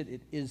eats it,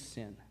 it is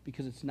sin,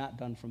 because it's not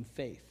done from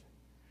faith.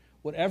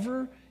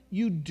 Whatever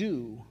you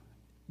do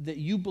that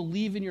you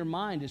believe in your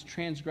mind is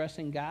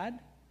transgressing God,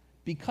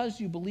 because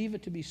you believe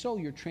it to be so,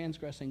 you're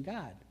transgressing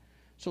God.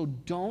 So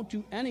don't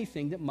do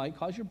anything that might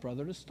cause your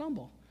brother to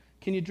stumble.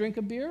 Can you drink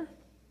a beer?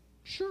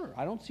 Sure.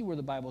 I don't see where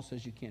the Bible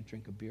says you can't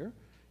drink a beer.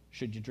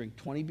 Should you drink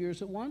 20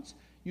 beers at once?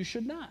 You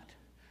should not.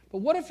 But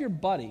what if your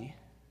buddy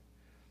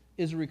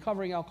is a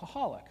recovering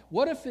alcoholic?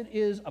 What if it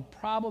is a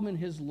problem in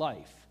his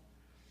life?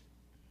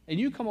 And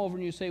you come over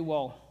and you say,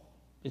 well,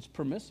 it's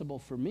permissible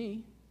for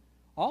me.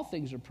 All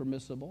things are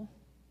permissible.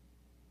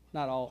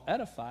 Not all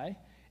edify.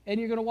 And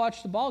you're going to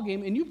watch the ball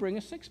game and you bring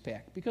a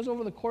six-pack, because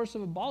over the course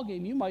of a ball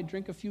game you might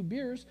drink a few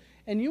beers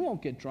and you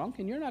won't get drunk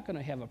and you're not going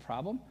to have a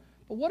problem.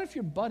 But what if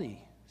your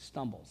buddy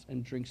stumbles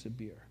and drinks a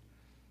beer?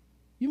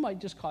 You might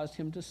just cause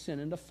him to sin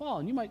and to fall,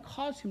 and you might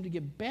cause him to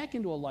get back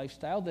into a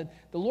lifestyle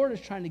that the Lord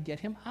is trying to get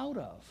him out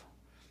of.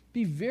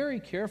 Be very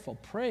careful.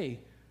 Pray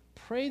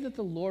that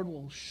the Lord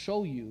will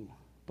show you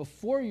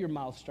before your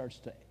mouth starts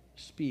to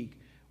speak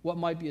what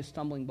might be a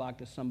stumbling block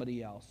to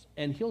somebody else.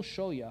 And he'll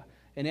show you.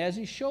 And as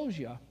he shows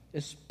you,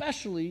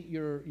 especially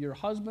your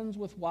husbands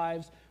with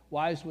wives,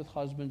 wives with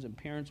husbands, and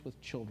parents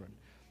with children,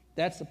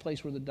 that's the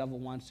place where the devil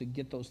wants to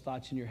get those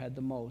thoughts in your head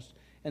the most.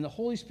 And the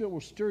Holy Spirit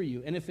will stir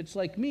you. And if it's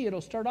like me,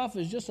 it'll start off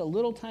as just a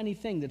little tiny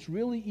thing that's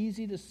really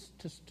easy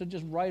to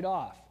just write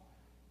off.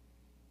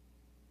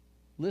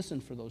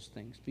 Listen for those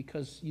things,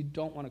 because you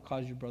don't want to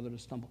cause your brother to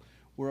stumble.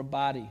 We're a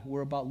body.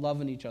 We're about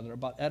loving each other,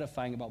 about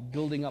edifying, about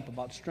building up,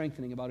 about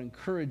strengthening, about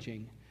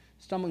encouraging.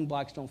 Stumbling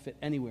blocks don't fit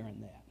anywhere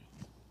in that.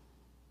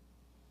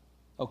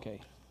 Okay.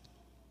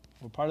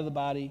 We're part of the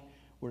body.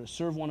 We're to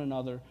serve one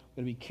another.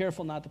 We're to be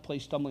careful not to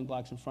place stumbling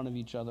blocks in front of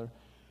each other.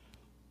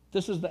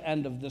 This is the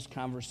end of this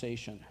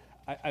conversation.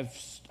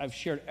 I've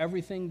shared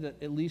everything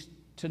that, at least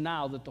to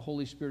now, that the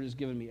Holy Spirit has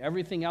given me.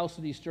 Everything else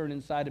that he's stirred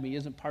inside of me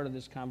isn't part of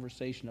this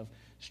conversation of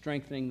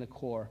strengthening the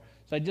core.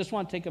 So I just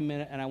want to take a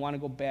minute and I want to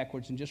go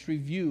backwards and just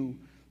review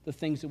the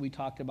things that we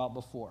talked about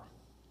before.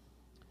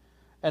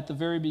 At the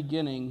very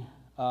beginning,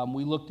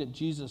 we looked at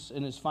Jesus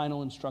and his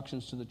final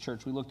instructions to the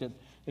church. We looked at,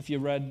 if you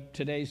read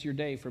Today's Your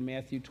Day from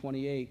Matthew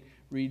 28,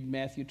 read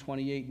Matthew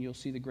 28 and you'll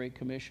see the Great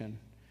Commission,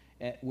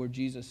 where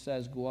Jesus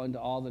says, go unto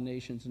all the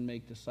nations and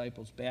make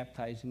disciples,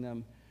 baptizing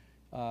them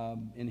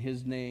in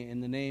his name,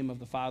 in the name of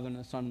the Father and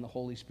the Son and the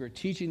Holy Spirit,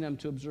 teaching them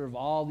to observe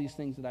all these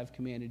things that I've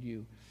commanded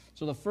you.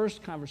 So the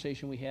first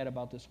conversation we had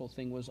about this whole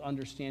thing was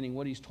understanding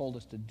what he's told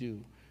us to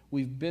do.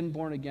 We've been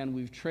born again.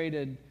 We've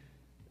traded,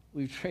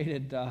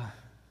 I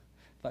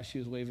thought she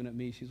was waving at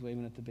me. She's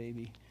waving at the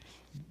baby.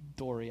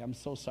 Dory, I'm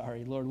so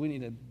sorry. Lord, we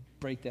need to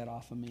break that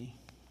off of me.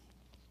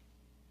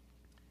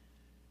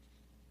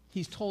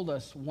 He's told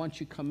us once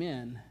you come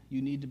in,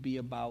 you need to be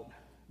about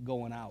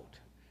going out.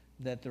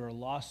 That there are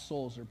lost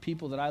souls, or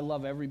people that I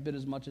love every bit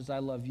as much as I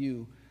love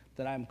you,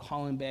 that I'm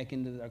calling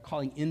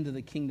into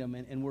the kingdom,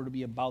 and we're to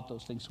be about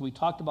those things. So we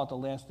talked about the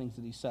last things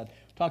that he said.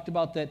 We talked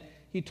about that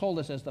he told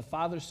us as the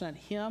Father sent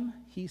him,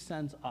 he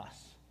sends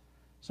us.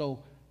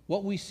 So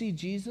what we see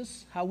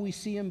Jesus, how we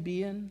see him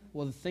being,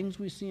 well, the things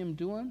we see him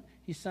doing,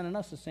 he's sending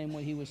us the same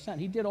way he was sent.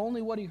 He did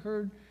only what he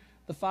heard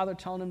the Father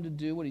telling him to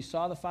do, what he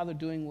saw the Father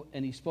doing,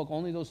 and he spoke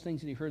only those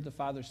things that he heard the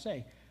Father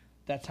say.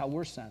 That's how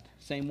we're sent,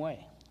 same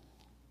way.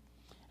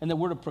 And that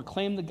we're to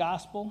proclaim the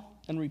gospel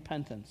and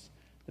repentance.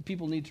 The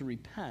people need to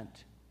repent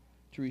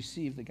to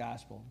receive the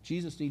gospel.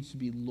 Jesus needs to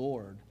be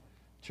Lord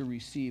to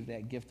receive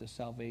that gift of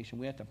salvation.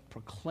 We have to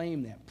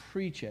proclaim that,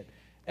 preach it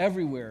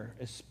everywhere,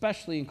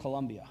 especially in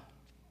Columbia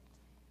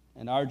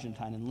and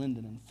Argentine and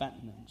Linden and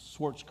Fenton and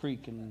Swartz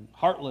Creek and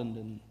Heartland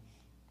and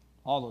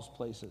all those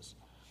places.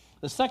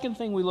 The second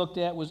thing we looked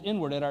at was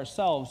inward, at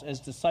ourselves as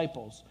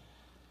disciples,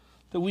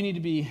 that we need to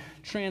be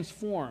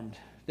transformed,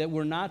 that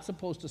we're not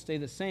supposed to stay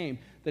the same,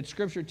 that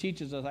Scripture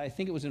teaches us. I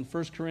think it was in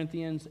 1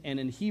 Corinthians and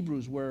in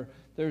Hebrews where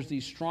there's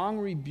these strong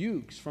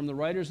rebukes from the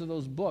writers of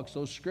those books,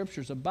 those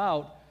Scriptures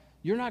about,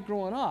 you're not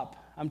growing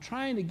up. I'm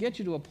trying to get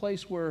you to a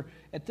place where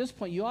at this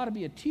point you ought to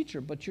be a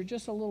teacher, but you're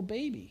just a little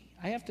baby.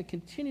 I have to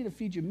continue to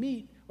feed you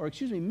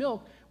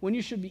milk, when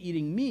you should be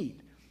eating meat.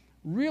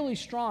 Really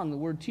strong, the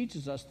Word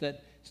teaches us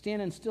that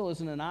standing still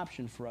isn't an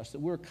option for us, that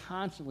we're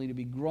constantly to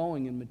be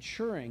growing and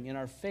maturing in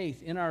our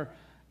faith, in our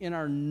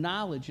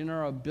knowledge, in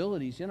our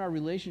abilities, in our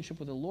relationship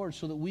with the Lord,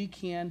 so that we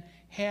can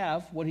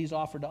have what he's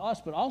offered to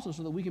us, but also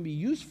so that we can be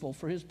useful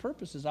for his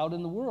purposes out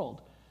in the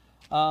world.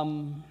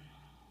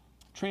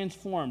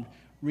 Transformed,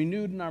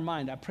 renewed in our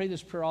mind. I pray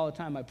this prayer all the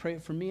time. I pray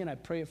it for me and I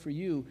pray it for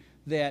you,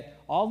 that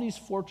all these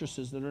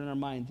fortresses that are in our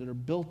mind, that are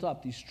built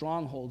up, these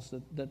strongholds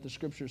that the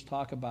Scriptures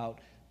talk about,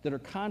 that are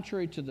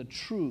contrary to the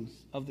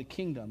truth of the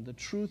kingdom, the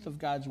truth of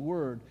God's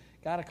word,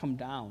 got to come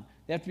down.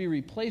 They have to be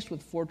replaced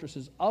with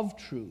fortresses of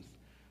truth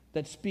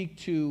that speak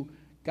to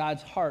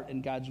God's heart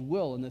and God's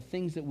will and the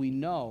things that we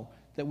know,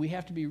 that we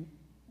have to be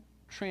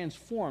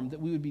transformed,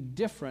 that we would be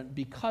different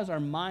because our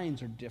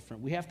minds are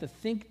different. We have to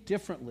think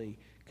differently,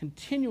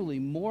 continually,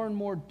 more and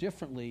more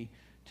differently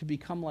to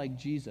become like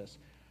Jesus.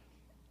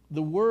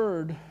 The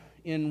word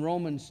in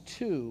Romans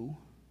 2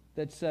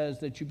 that says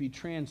that you be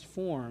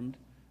transformed,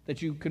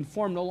 that you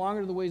conform no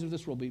longer to the ways of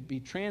this world, be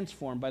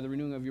transformed by the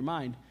renewing of your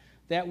mind.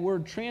 That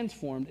word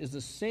transformed is the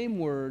same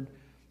word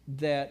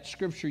that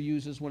Scripture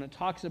uses when it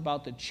talks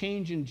about the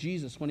change in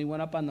Jesus when he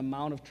went up on the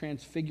Mount of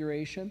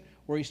Transfiguration,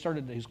 where he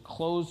started his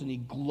clothes and he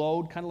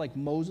glowed, kind of like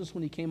Moses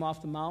when he came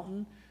off the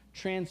mountain.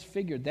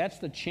 Transfigured, that's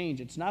the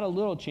change. It's not a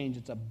little change,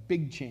 it's a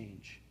big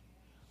change.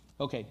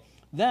 Okay,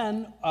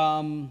 then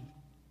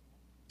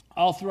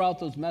all throughout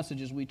those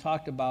messages we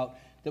talked about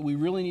that we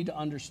really need to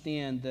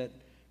understand that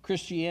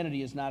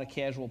Christianity is not a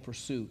casual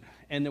pursuit.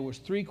 And there was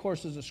 3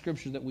 courses of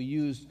Scripture that we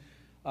used.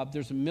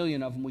 There's a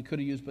million of them we could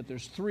have used, but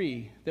there's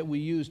 3 that we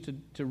used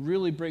to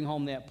really bring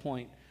home that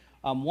point.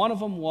 One of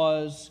them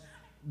was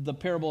the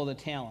parable of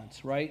the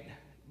talents, right?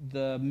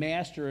 The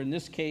master, in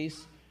this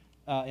case,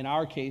 in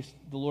our case,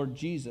 the Lord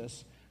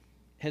Jesus,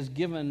 has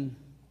given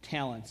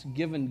talents,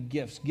 given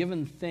gifts,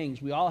 given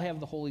things. We all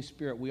have the Holy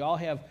Spirit. We all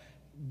have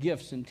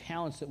gifts and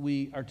talents that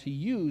we are to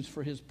use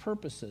for his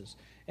purposes.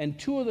 And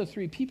 2 of the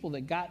 3 people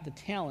that got the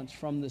talents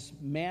from this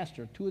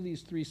master, 2 of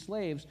these 3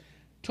 slaves,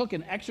 took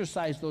and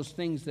exercised those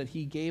things that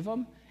he gave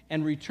them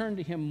and returned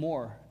to him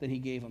more than he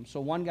gave them. So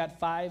one got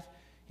 5,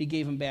 he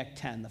gave him back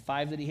 10. The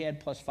 5 that he had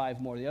plus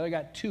 5 more. The other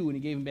got 2 and he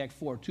gave him back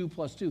 4, 2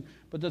 plus 2.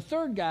 But the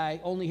third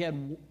guy only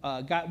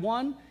got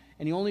 1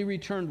 and he only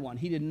returned 1.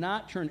 He did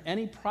not turn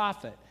any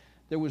profit.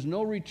 There was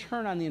no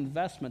return on the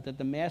investment that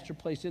the master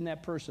placed in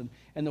that person.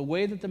 And the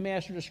way that the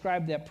master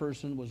described that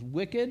person was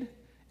wicked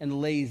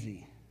and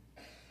lazy.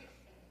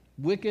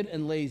 Wicked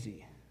and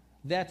lazy.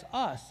 That's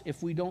us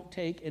if we don't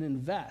take and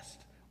invest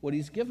what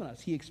he's given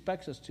us. He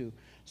expects us to.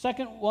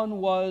 Second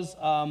one was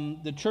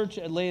the church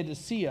at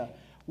Laodicea,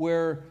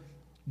 where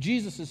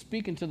Jesus is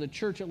speaking to the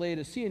church at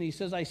Laodicea, and he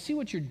says, I see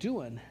what you're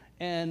doing,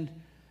 and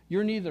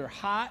you're neither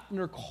hot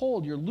nor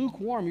cold. You're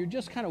lukewarm. You're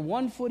just kind of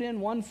 1 foot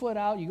in, 1 foot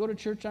out. You go to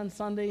church on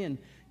Sunday, and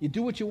you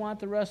do what you want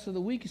the rest of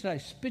the week. He said, I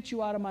spit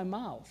you out of my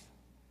mouth.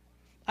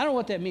 I don't know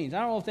what that means. I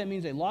don't know if that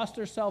means they lost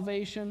their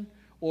salvation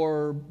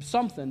or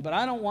something, but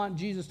I don't want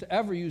Jesus to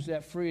ever use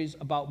that phrase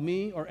about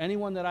me or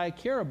anyone that I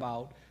care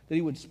about, that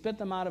he would spit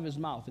them out of his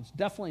mouth. It's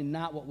definitely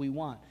not what we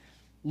want.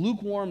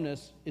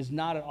 Lukewarmness is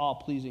not at all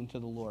pleasing to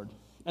the Lord.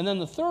 And then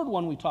the third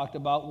one we talked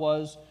about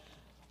was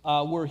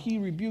where he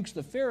rebukes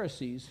the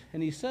Pharisees,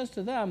 and he says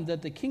to them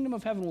that the kingdom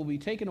of heaven will be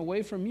taken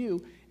away from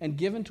you and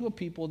given to a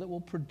people that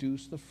will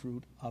produce the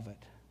fruit of it.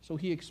 So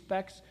he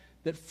expects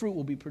that fruit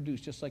will be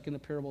produced, just like in the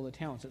parable of the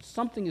talents, that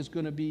something is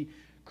going to be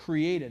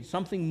created,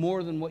 something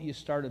more than what you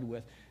started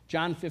with.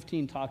 John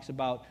 15 talks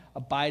about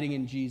abiding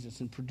in Jesus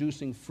and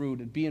producing fruit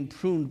and being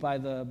pruned by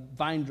the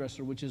vine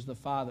dresser, which is the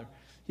Father.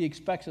 He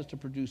expects us to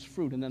produce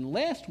fruit. And then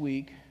last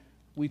week,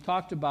 we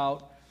talked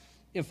about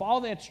if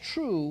all that's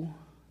true,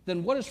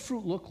 then what does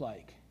fruit look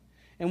like?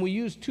 And we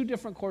used two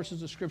different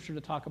courses of Scripture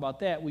to talk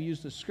about that. We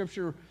used the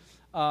Scripture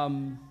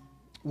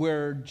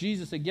where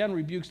Jesus again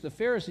rebukes the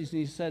Pharisees, and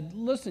he said,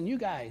 listen, you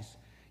guys,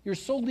 you're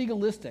so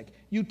legalistic.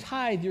 You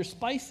tithe your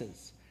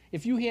spices.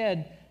 If you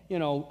had,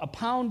 a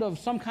pound of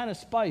some kind of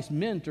spice,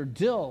 mint or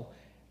dill,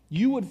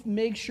 you would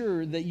make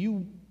sure that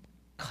you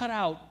cut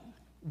out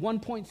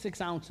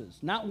 1.6 ounces,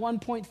 not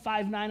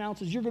 1.59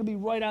 ounces. You're going to be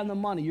right on the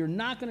money. You're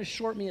not going to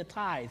short me a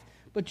tithe.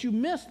 But you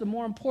miss the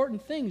more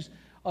important things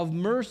of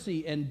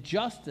mercy and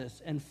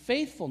justice and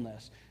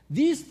faithfulness.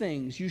 These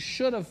things you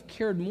should have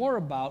cared more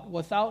about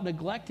without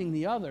neglecting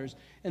the others.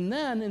 And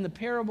then in the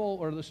parable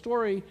or the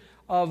story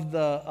of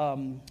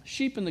the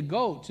sheep and the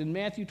goats in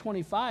Matthew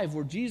 25,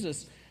 where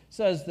Jesus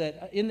says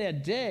that in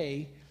that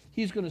day,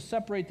 he's going to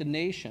separate the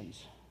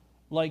nations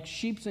like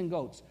sheep and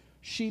goats.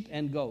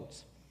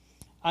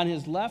 On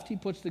his left, he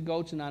puts the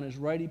goats, and on his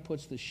right, he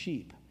puts the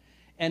sheep.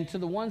 And to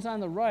the ones on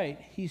the right,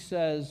 he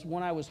says,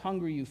 when I was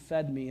hungry, you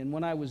fed me, and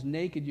when I was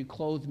naked, you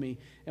clothed me,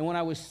 and when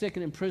I was sick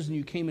and in prison,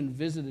 you came and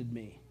visited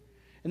me.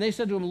 And they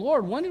said to him,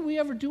 Lord, when did we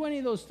ever do any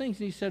of those things?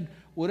 And he said,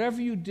 whatever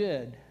you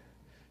did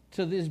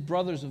to these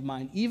brothers of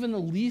mine, even the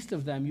least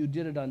of them, you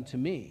did it unto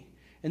me.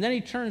 And then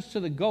he turns to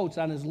the goats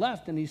on his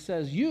left, and he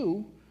says,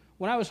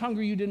 when I was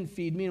hungry, you didn't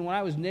feed me, and when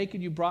I was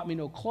naked, you brought me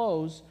no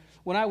clothes.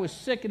 When I was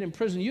sick and in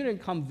prison, you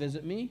didn't come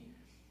visit me.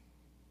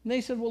 And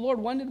they said, well, Lord,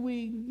 when did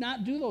we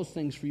not do those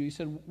things for you? He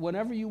said,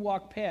 whenever you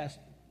walk past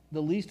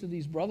the least of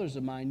these brothers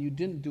of mine, you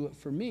didn't do it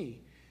for me.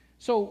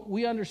 So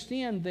we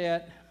understand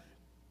that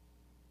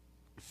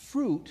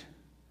fruit,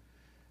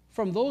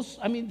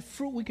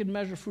 fruit, we could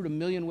measure fruit a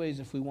million ways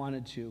if we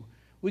wanted to.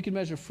 We could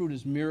measure fruit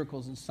as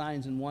miracles and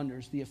signs and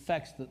wonders, the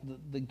effects,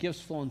 the gifts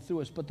flowing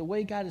through us. But the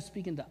way God is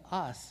speaking to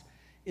us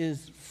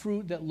is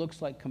fruit that looks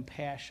like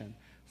compassion,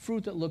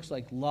 fruit that looks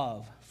like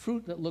love,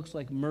 fruit that looks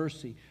like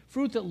mercy,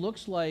 fruit that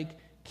looks like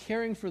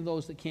caring for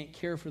those that can't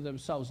care for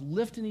themselves,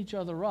 lifting each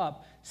other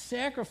up,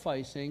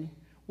 sacrificing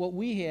what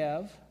we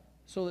have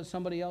so that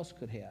somebody else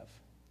could have.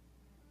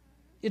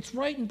 It's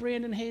writing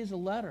Brandon Hayes a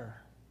letter.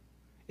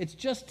 It's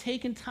just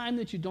taking time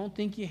that you don't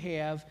think you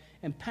have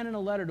and penning a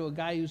letter to a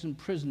guy who's in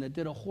prison that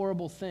did a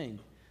horrible thing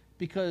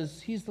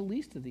because he's the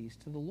least of these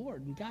to the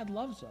Lord, and God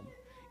loves him.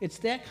 It's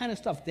that kind of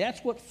stuff.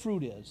 That's what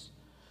fruit is.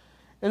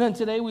 And then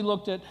today we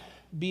looked at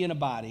being a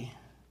body,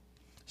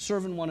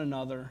 serving one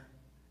another,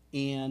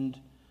 and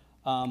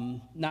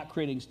not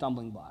creating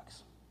stumbling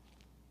blocks.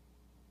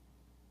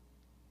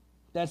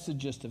 That's the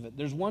gist of it.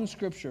 There's one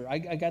scripture. I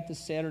got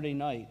this Saturday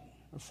night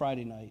or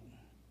Friday night.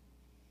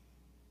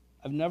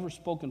 I've never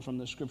spoken from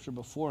this scripture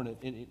before, and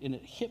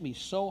it hit me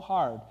so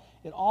hard.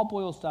 It all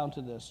boils down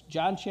to this.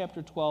 John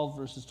chapter 12,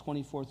 verses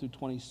 24 through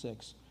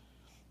 26.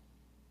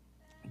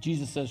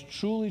 Jesus says,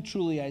 truly,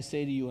 truly, I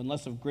say to you,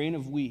 unless a grain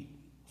of wheat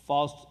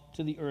falls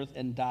to the earth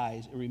and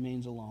dies, it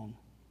remains alone.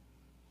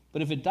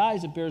 But if it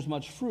dies, it bears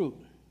much fruit.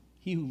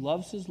 He who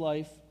loves his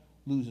life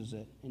loses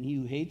it, and he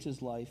who hates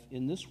his life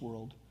in this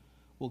world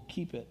will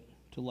keep it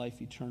to life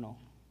eternal.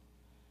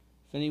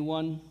 If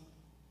anyone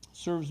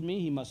serves me,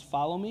 he must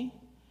follow me,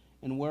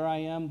 and where I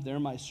am, there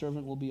my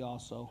servant will be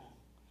also.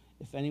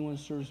 If anyone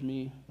serves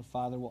me, the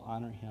Father will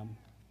honor him.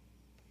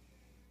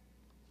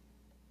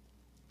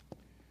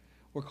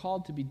 We're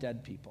called to be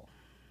dead people.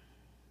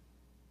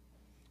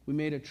 We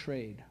made a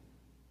trade.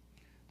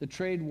 The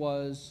trade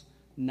was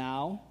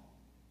now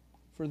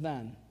for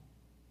then.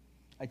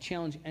 I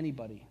challenge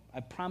anybody. I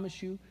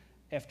promise you,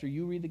 after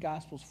you read the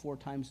Gospels 4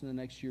 times in the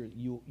next year,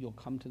 you'll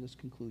come to this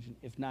conclusion.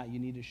 If not, you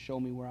need to show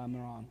me where I'm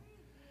wrong.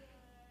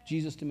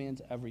 Jesus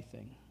demands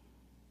everything,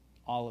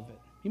 all of it.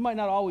 He might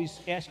not always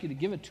ask you to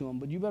give it to him,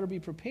 but you better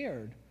be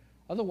prepared.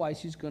 Otherwise,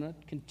 he's going to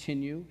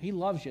continue. He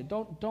loves you.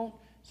 Don't.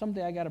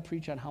 Someday I got to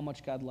preach on how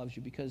much God loves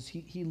you, because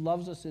he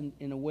loves us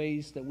in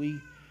ways that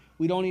we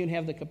don't even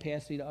have the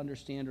capacity to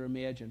understand or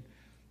imagine.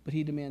 But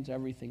he demands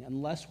everything.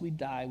 Unless we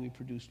die, we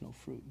produce no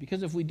fruit.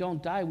 Because if we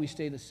don't die, we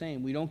stay the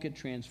same. We don't get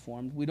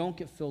transformed. We don't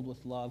get filled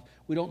with love.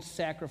 We don't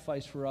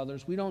sacrifice for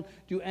others. We don't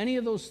do any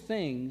of those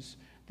things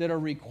that are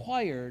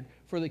required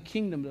for the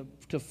kingdom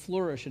to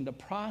flourish and to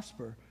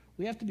prosper.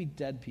 We have to be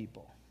dead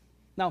people.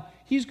 Now,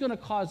 he's going to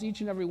cause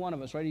each and every one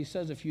of us, right? He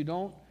says, if you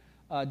don't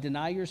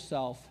deny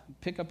yourself,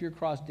 pick up your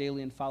cross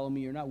daily and follow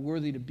me, you're not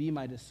worthy to be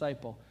my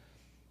disciple.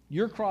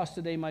 Your cross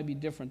today might be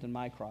different than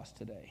my cross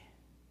today.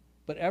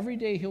 But every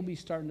day he'll be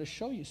starting to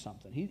show you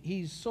something.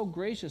 He's so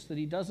gracious that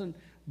he doesn't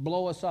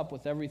blow us up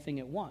with everything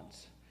at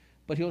once.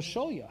 But he'll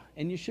show you,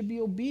 and you should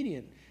be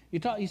obedient.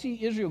 You see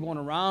Israel going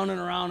around and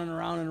around and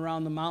around and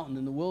around the mountain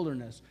in the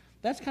wilderness.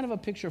 That's kind of a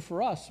picture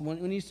for us.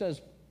 When he says,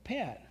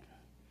 Pat,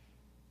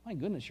 my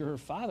goodness, you're her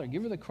father.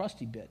 Give her the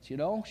crusty bits, you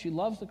know? She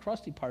loves the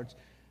crusty parts.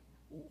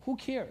 Who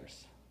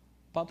cares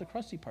about the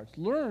crusty parts?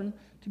 Learn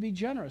to be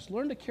generous.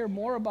 Learn to care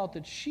more about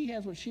that she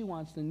has what she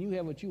wants than you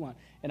have what you want.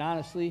 And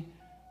honestly,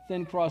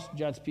 thin crust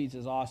Jets pizza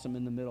is awesome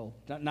in the middle.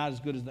 Not as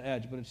good as the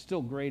edge, but it's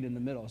still great in the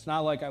middle. It's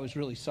not like I was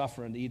really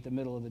suffering to eat the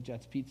middle of the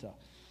Jets pizza.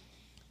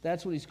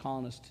 That's what he's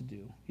calling us to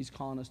do. He's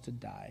calling us to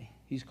die.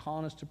 He's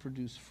calling us to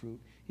produce fruit.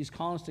 He's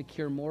calling us to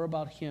care more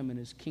about him and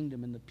his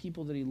kingdom and the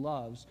people that he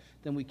loves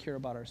than we care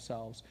about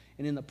ourselves.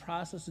 And in the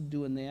process of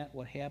doing that,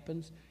 what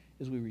happens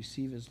is we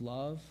receive his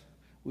love,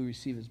 we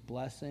receive his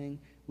blessing,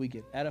 we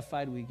get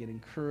edified, we get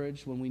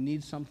encouraged. When we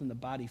need something, the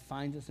body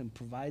finds us and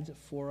provides it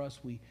for us.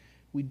 We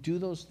do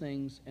those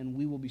things, and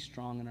we will be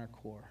strong in our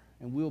core,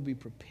 and we will be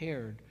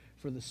prepared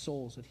for the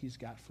souls that he's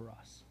got for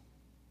us.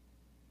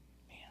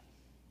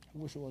 I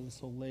wish it wasn't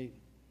so late.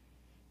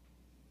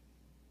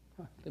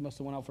 They must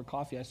have went out for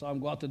coffee. I saw them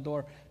go out the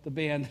door, the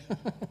band.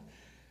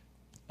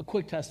 A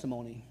quick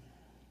testimony.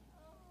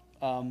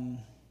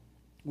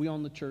 We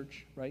own the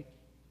church, right,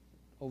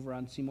 over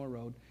on Seymour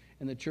Road.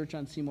 And the church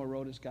on Seymour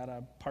Road has got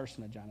a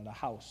parsonage on it, a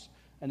house.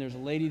 And there's a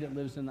lady that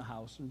lives in the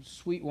house, a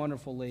sweet,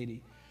 wonderful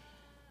lady.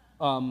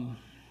 But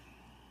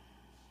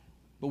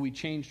we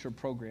changed her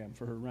program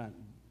for her rent.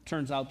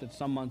 Turns out that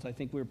some months I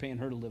think we were paying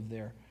her to live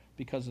there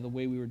because of the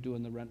way we were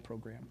doing the rent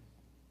program.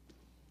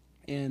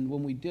 And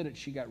when we did it,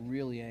 she got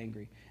really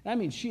angry. And I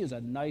mean, she is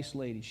a nice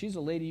lady. She's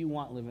a lady you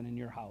want living in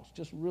your house.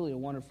 Just really a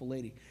wonderful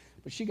lady.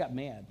 But she got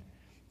mad.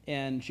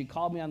 And she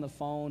called me on the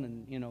phone,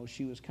 and, you know,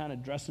 she was kind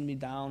of dressing me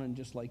down and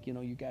just like, you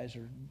know, you guys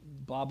are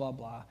blah, blah,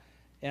 blah.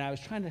 And I was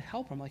trying to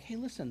help her. I'm like, hey,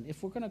 listen,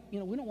 if we're going to, you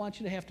know, we don't want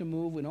you to have to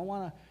move. We don't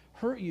want to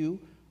hurt you.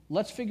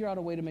 Let's figure out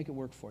a way to make it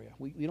work for you.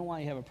 We don't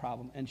want you to have a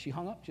problem. And she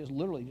hung up. She just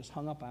literally just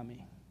hung up on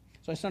me.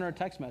 So I sent her a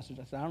text message.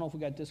 I said, I don't know if we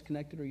got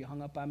disconnected or you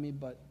hung up on me,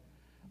 but,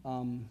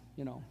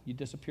 you know, you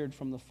disappeared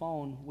from the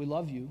phone. We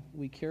love you.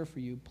 We care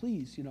for you.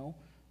 Please, you know,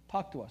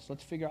 talk to us.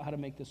 Let's figure out how to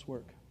make this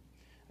work.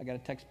 I got a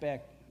text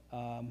back,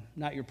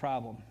 not your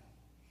problem.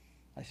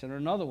 I sent her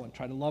another one,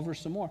 tried to love her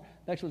some more.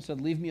 Next one said,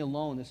 leave me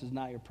alone. This is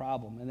not your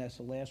problem. And that's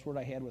the last word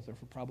I had with her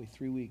for probably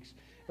 3 weeks.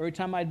 Every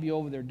time I'd be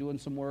over there doing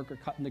some work or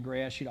cutting the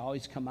grass, she'd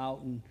always come out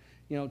and,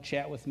 you know,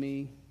 chat with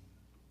me,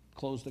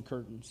 close the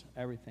curtains,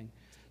 everything.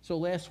 So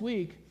last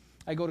week,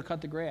 I go to cut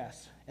the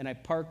grass, and I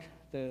parked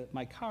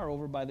my car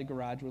over by the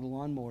garage where the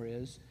lawnmower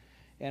is,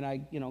 and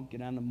I, you know,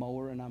 get on the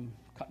mower, and I'm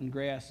cutting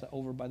grass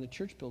over by the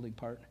church building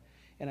part,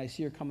 and I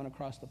see her coming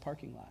across the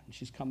parking lot, and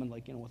she's coming,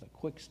 like, you know, with a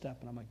quick step,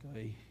 and I'm like,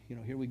 hey, you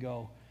know, here we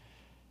go.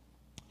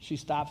 She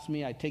stops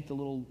me. I take the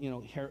little, you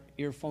know,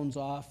 earphones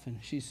off, and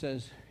she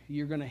says,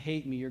 you're going to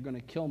hate me. You're going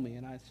to kill me.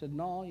 And I said,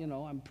 no, you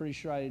know, I'm pretty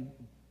sure I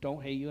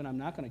don't hate you, and I'm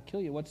not going to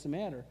kill you. What's the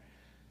matter?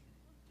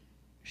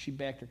 She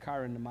backed her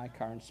car into my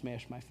car and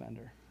smashed my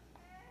fender.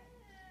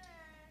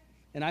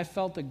 And I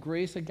felt the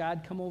grace of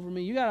God come over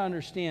me. You got to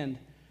understand,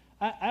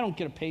 I don't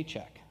get a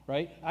paycheck,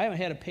 right? I haven't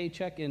had a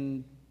paycheck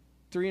in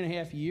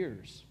 3.5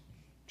 years.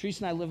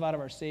 Teresa and I live out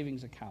of our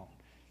savings account.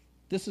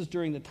 This is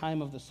during the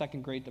time of the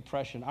Second Great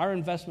Depression. Our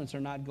investments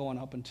are not going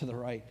up and to the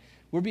right.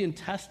 We're being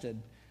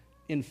tested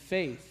in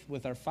faith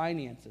with our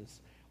finances.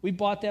 We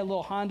bought that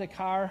little Honda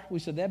car. We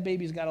said, that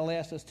baby's got to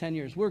last us 10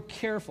 years. We're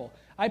careful.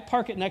 I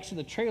park it next to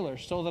the trailer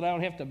so that I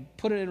don't have to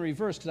put it in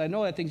reverse because I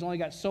know that thing's only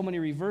got so many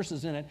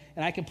reverses in it,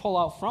 and I can pull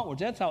out frontwards.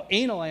 That's how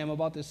anal I am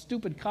about this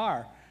stupid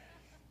car.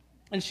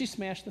 And she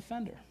smashed the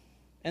fender.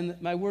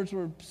 And my words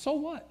were, so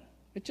what?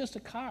 It's just a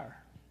car.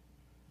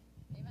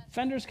 Amen.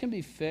 Fenders can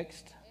be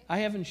fixed. Amen. I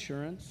have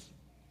insurance,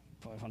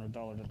 $500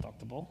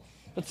 deductible.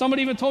 But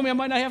somebody even told me I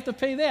might not have to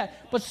pay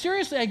that. But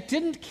seriously, I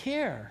didn't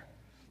care.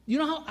 You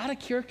know how out of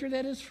character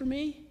that is for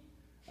me?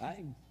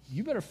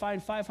 You better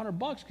find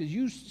 $500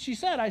 because she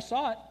said, I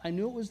saw it. I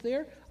knew it was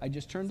there. I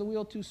just turned the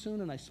wheel too soon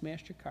and I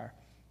smashed your car.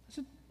 I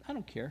said, I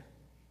don't care.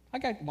 I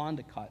got lawn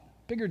to cut.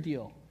 Bigger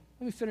deal.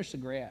 Let me finish the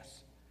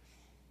grass.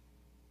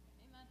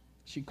 Amen.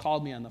 She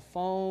called me on the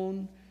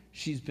phone.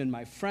 She's been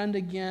my friend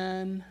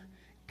again.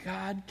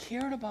 God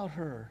cared about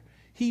her.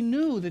 He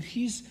knew that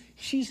she's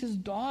his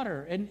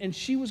daughter, and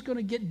she was going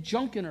to get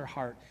junk in her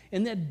heart.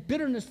 And that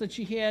bitterness that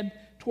she had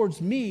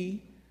towards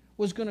me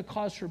was going to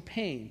cause her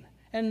pain.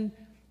 And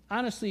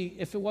honestly,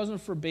 if it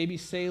wasn't for baby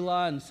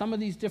Selah and some of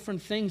these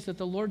different things that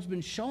the Lord's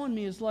been showing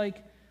me, is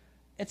like,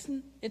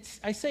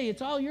 I say,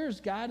 it's all yours,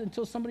 God,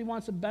 until somebody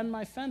wants to bend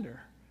my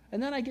fender.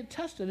 And then I get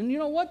tested. And you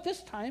know what?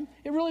 This time,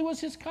 it really was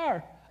his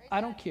car.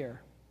 I don't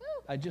care.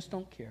 I just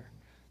don't care.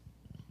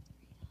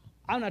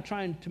 I'm not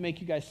trying to make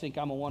you guys think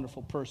I'm a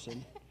wonderful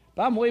person,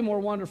 but I'm way more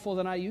wonderful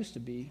than I used to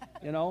be,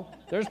 you know.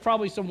 There's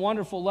probably some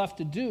wonderful left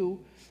to do,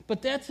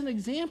 but that's an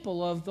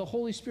example of the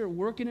Holy Spirit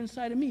working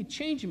inside of me,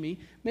 changing me,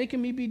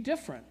 making me be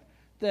different,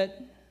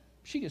 that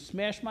she could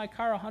smash my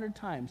car 100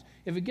 times.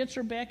 If it gets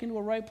her back into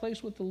a right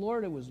place with the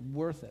Lord, it was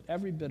worth it,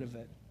 every bit of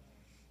it.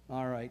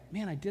 All right.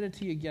 Man, I did it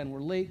to you again.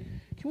 We're late.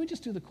 Can we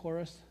just do the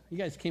chorus? You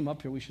guys came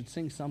up here. We should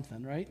sing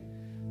something, right?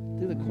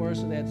 Do the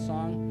chorus of that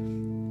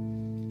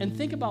song. And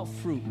think about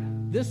fruit.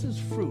 This is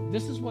fruit.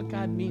 This is what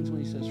God means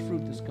when he says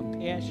fruit, this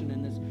compassion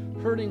in this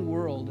hurting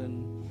world.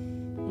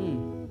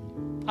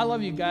 And I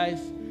love you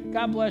guys.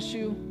 God bless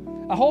you.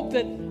 I hope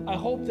that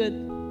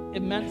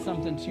it meant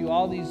something to you,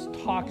 all these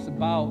talks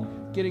about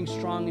getting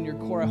strong in your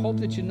core. I hope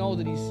that you know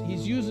that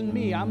he's using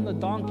me. I'm the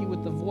donkey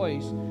with the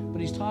voice, but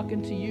he's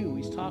talking to you.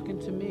 He's talking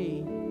to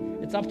me.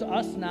 It's up to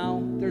us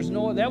now.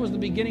 That was the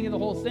beginning of the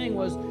whole thing,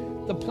 was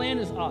the plan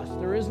is us.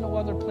 There is no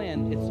other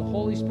plan. It's the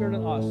Holy Spirit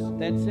in us.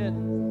 That's it.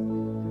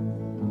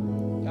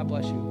 God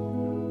bless you.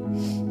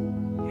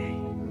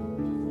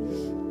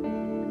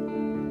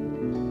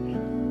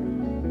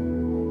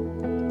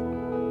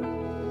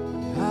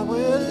 I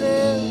will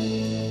live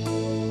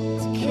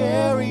to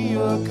carry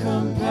your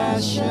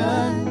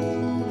compassion,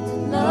 to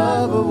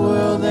love a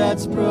world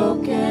that's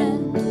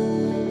broken,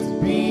 to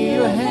be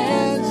your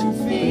hands and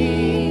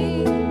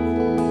feet.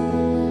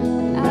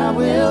 I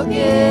will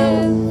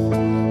give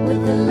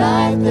with the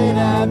life that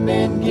I've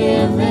been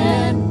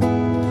given,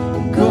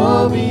 and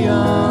go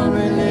beyond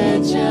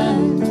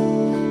religion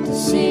to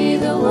see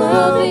the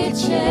world be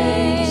changed.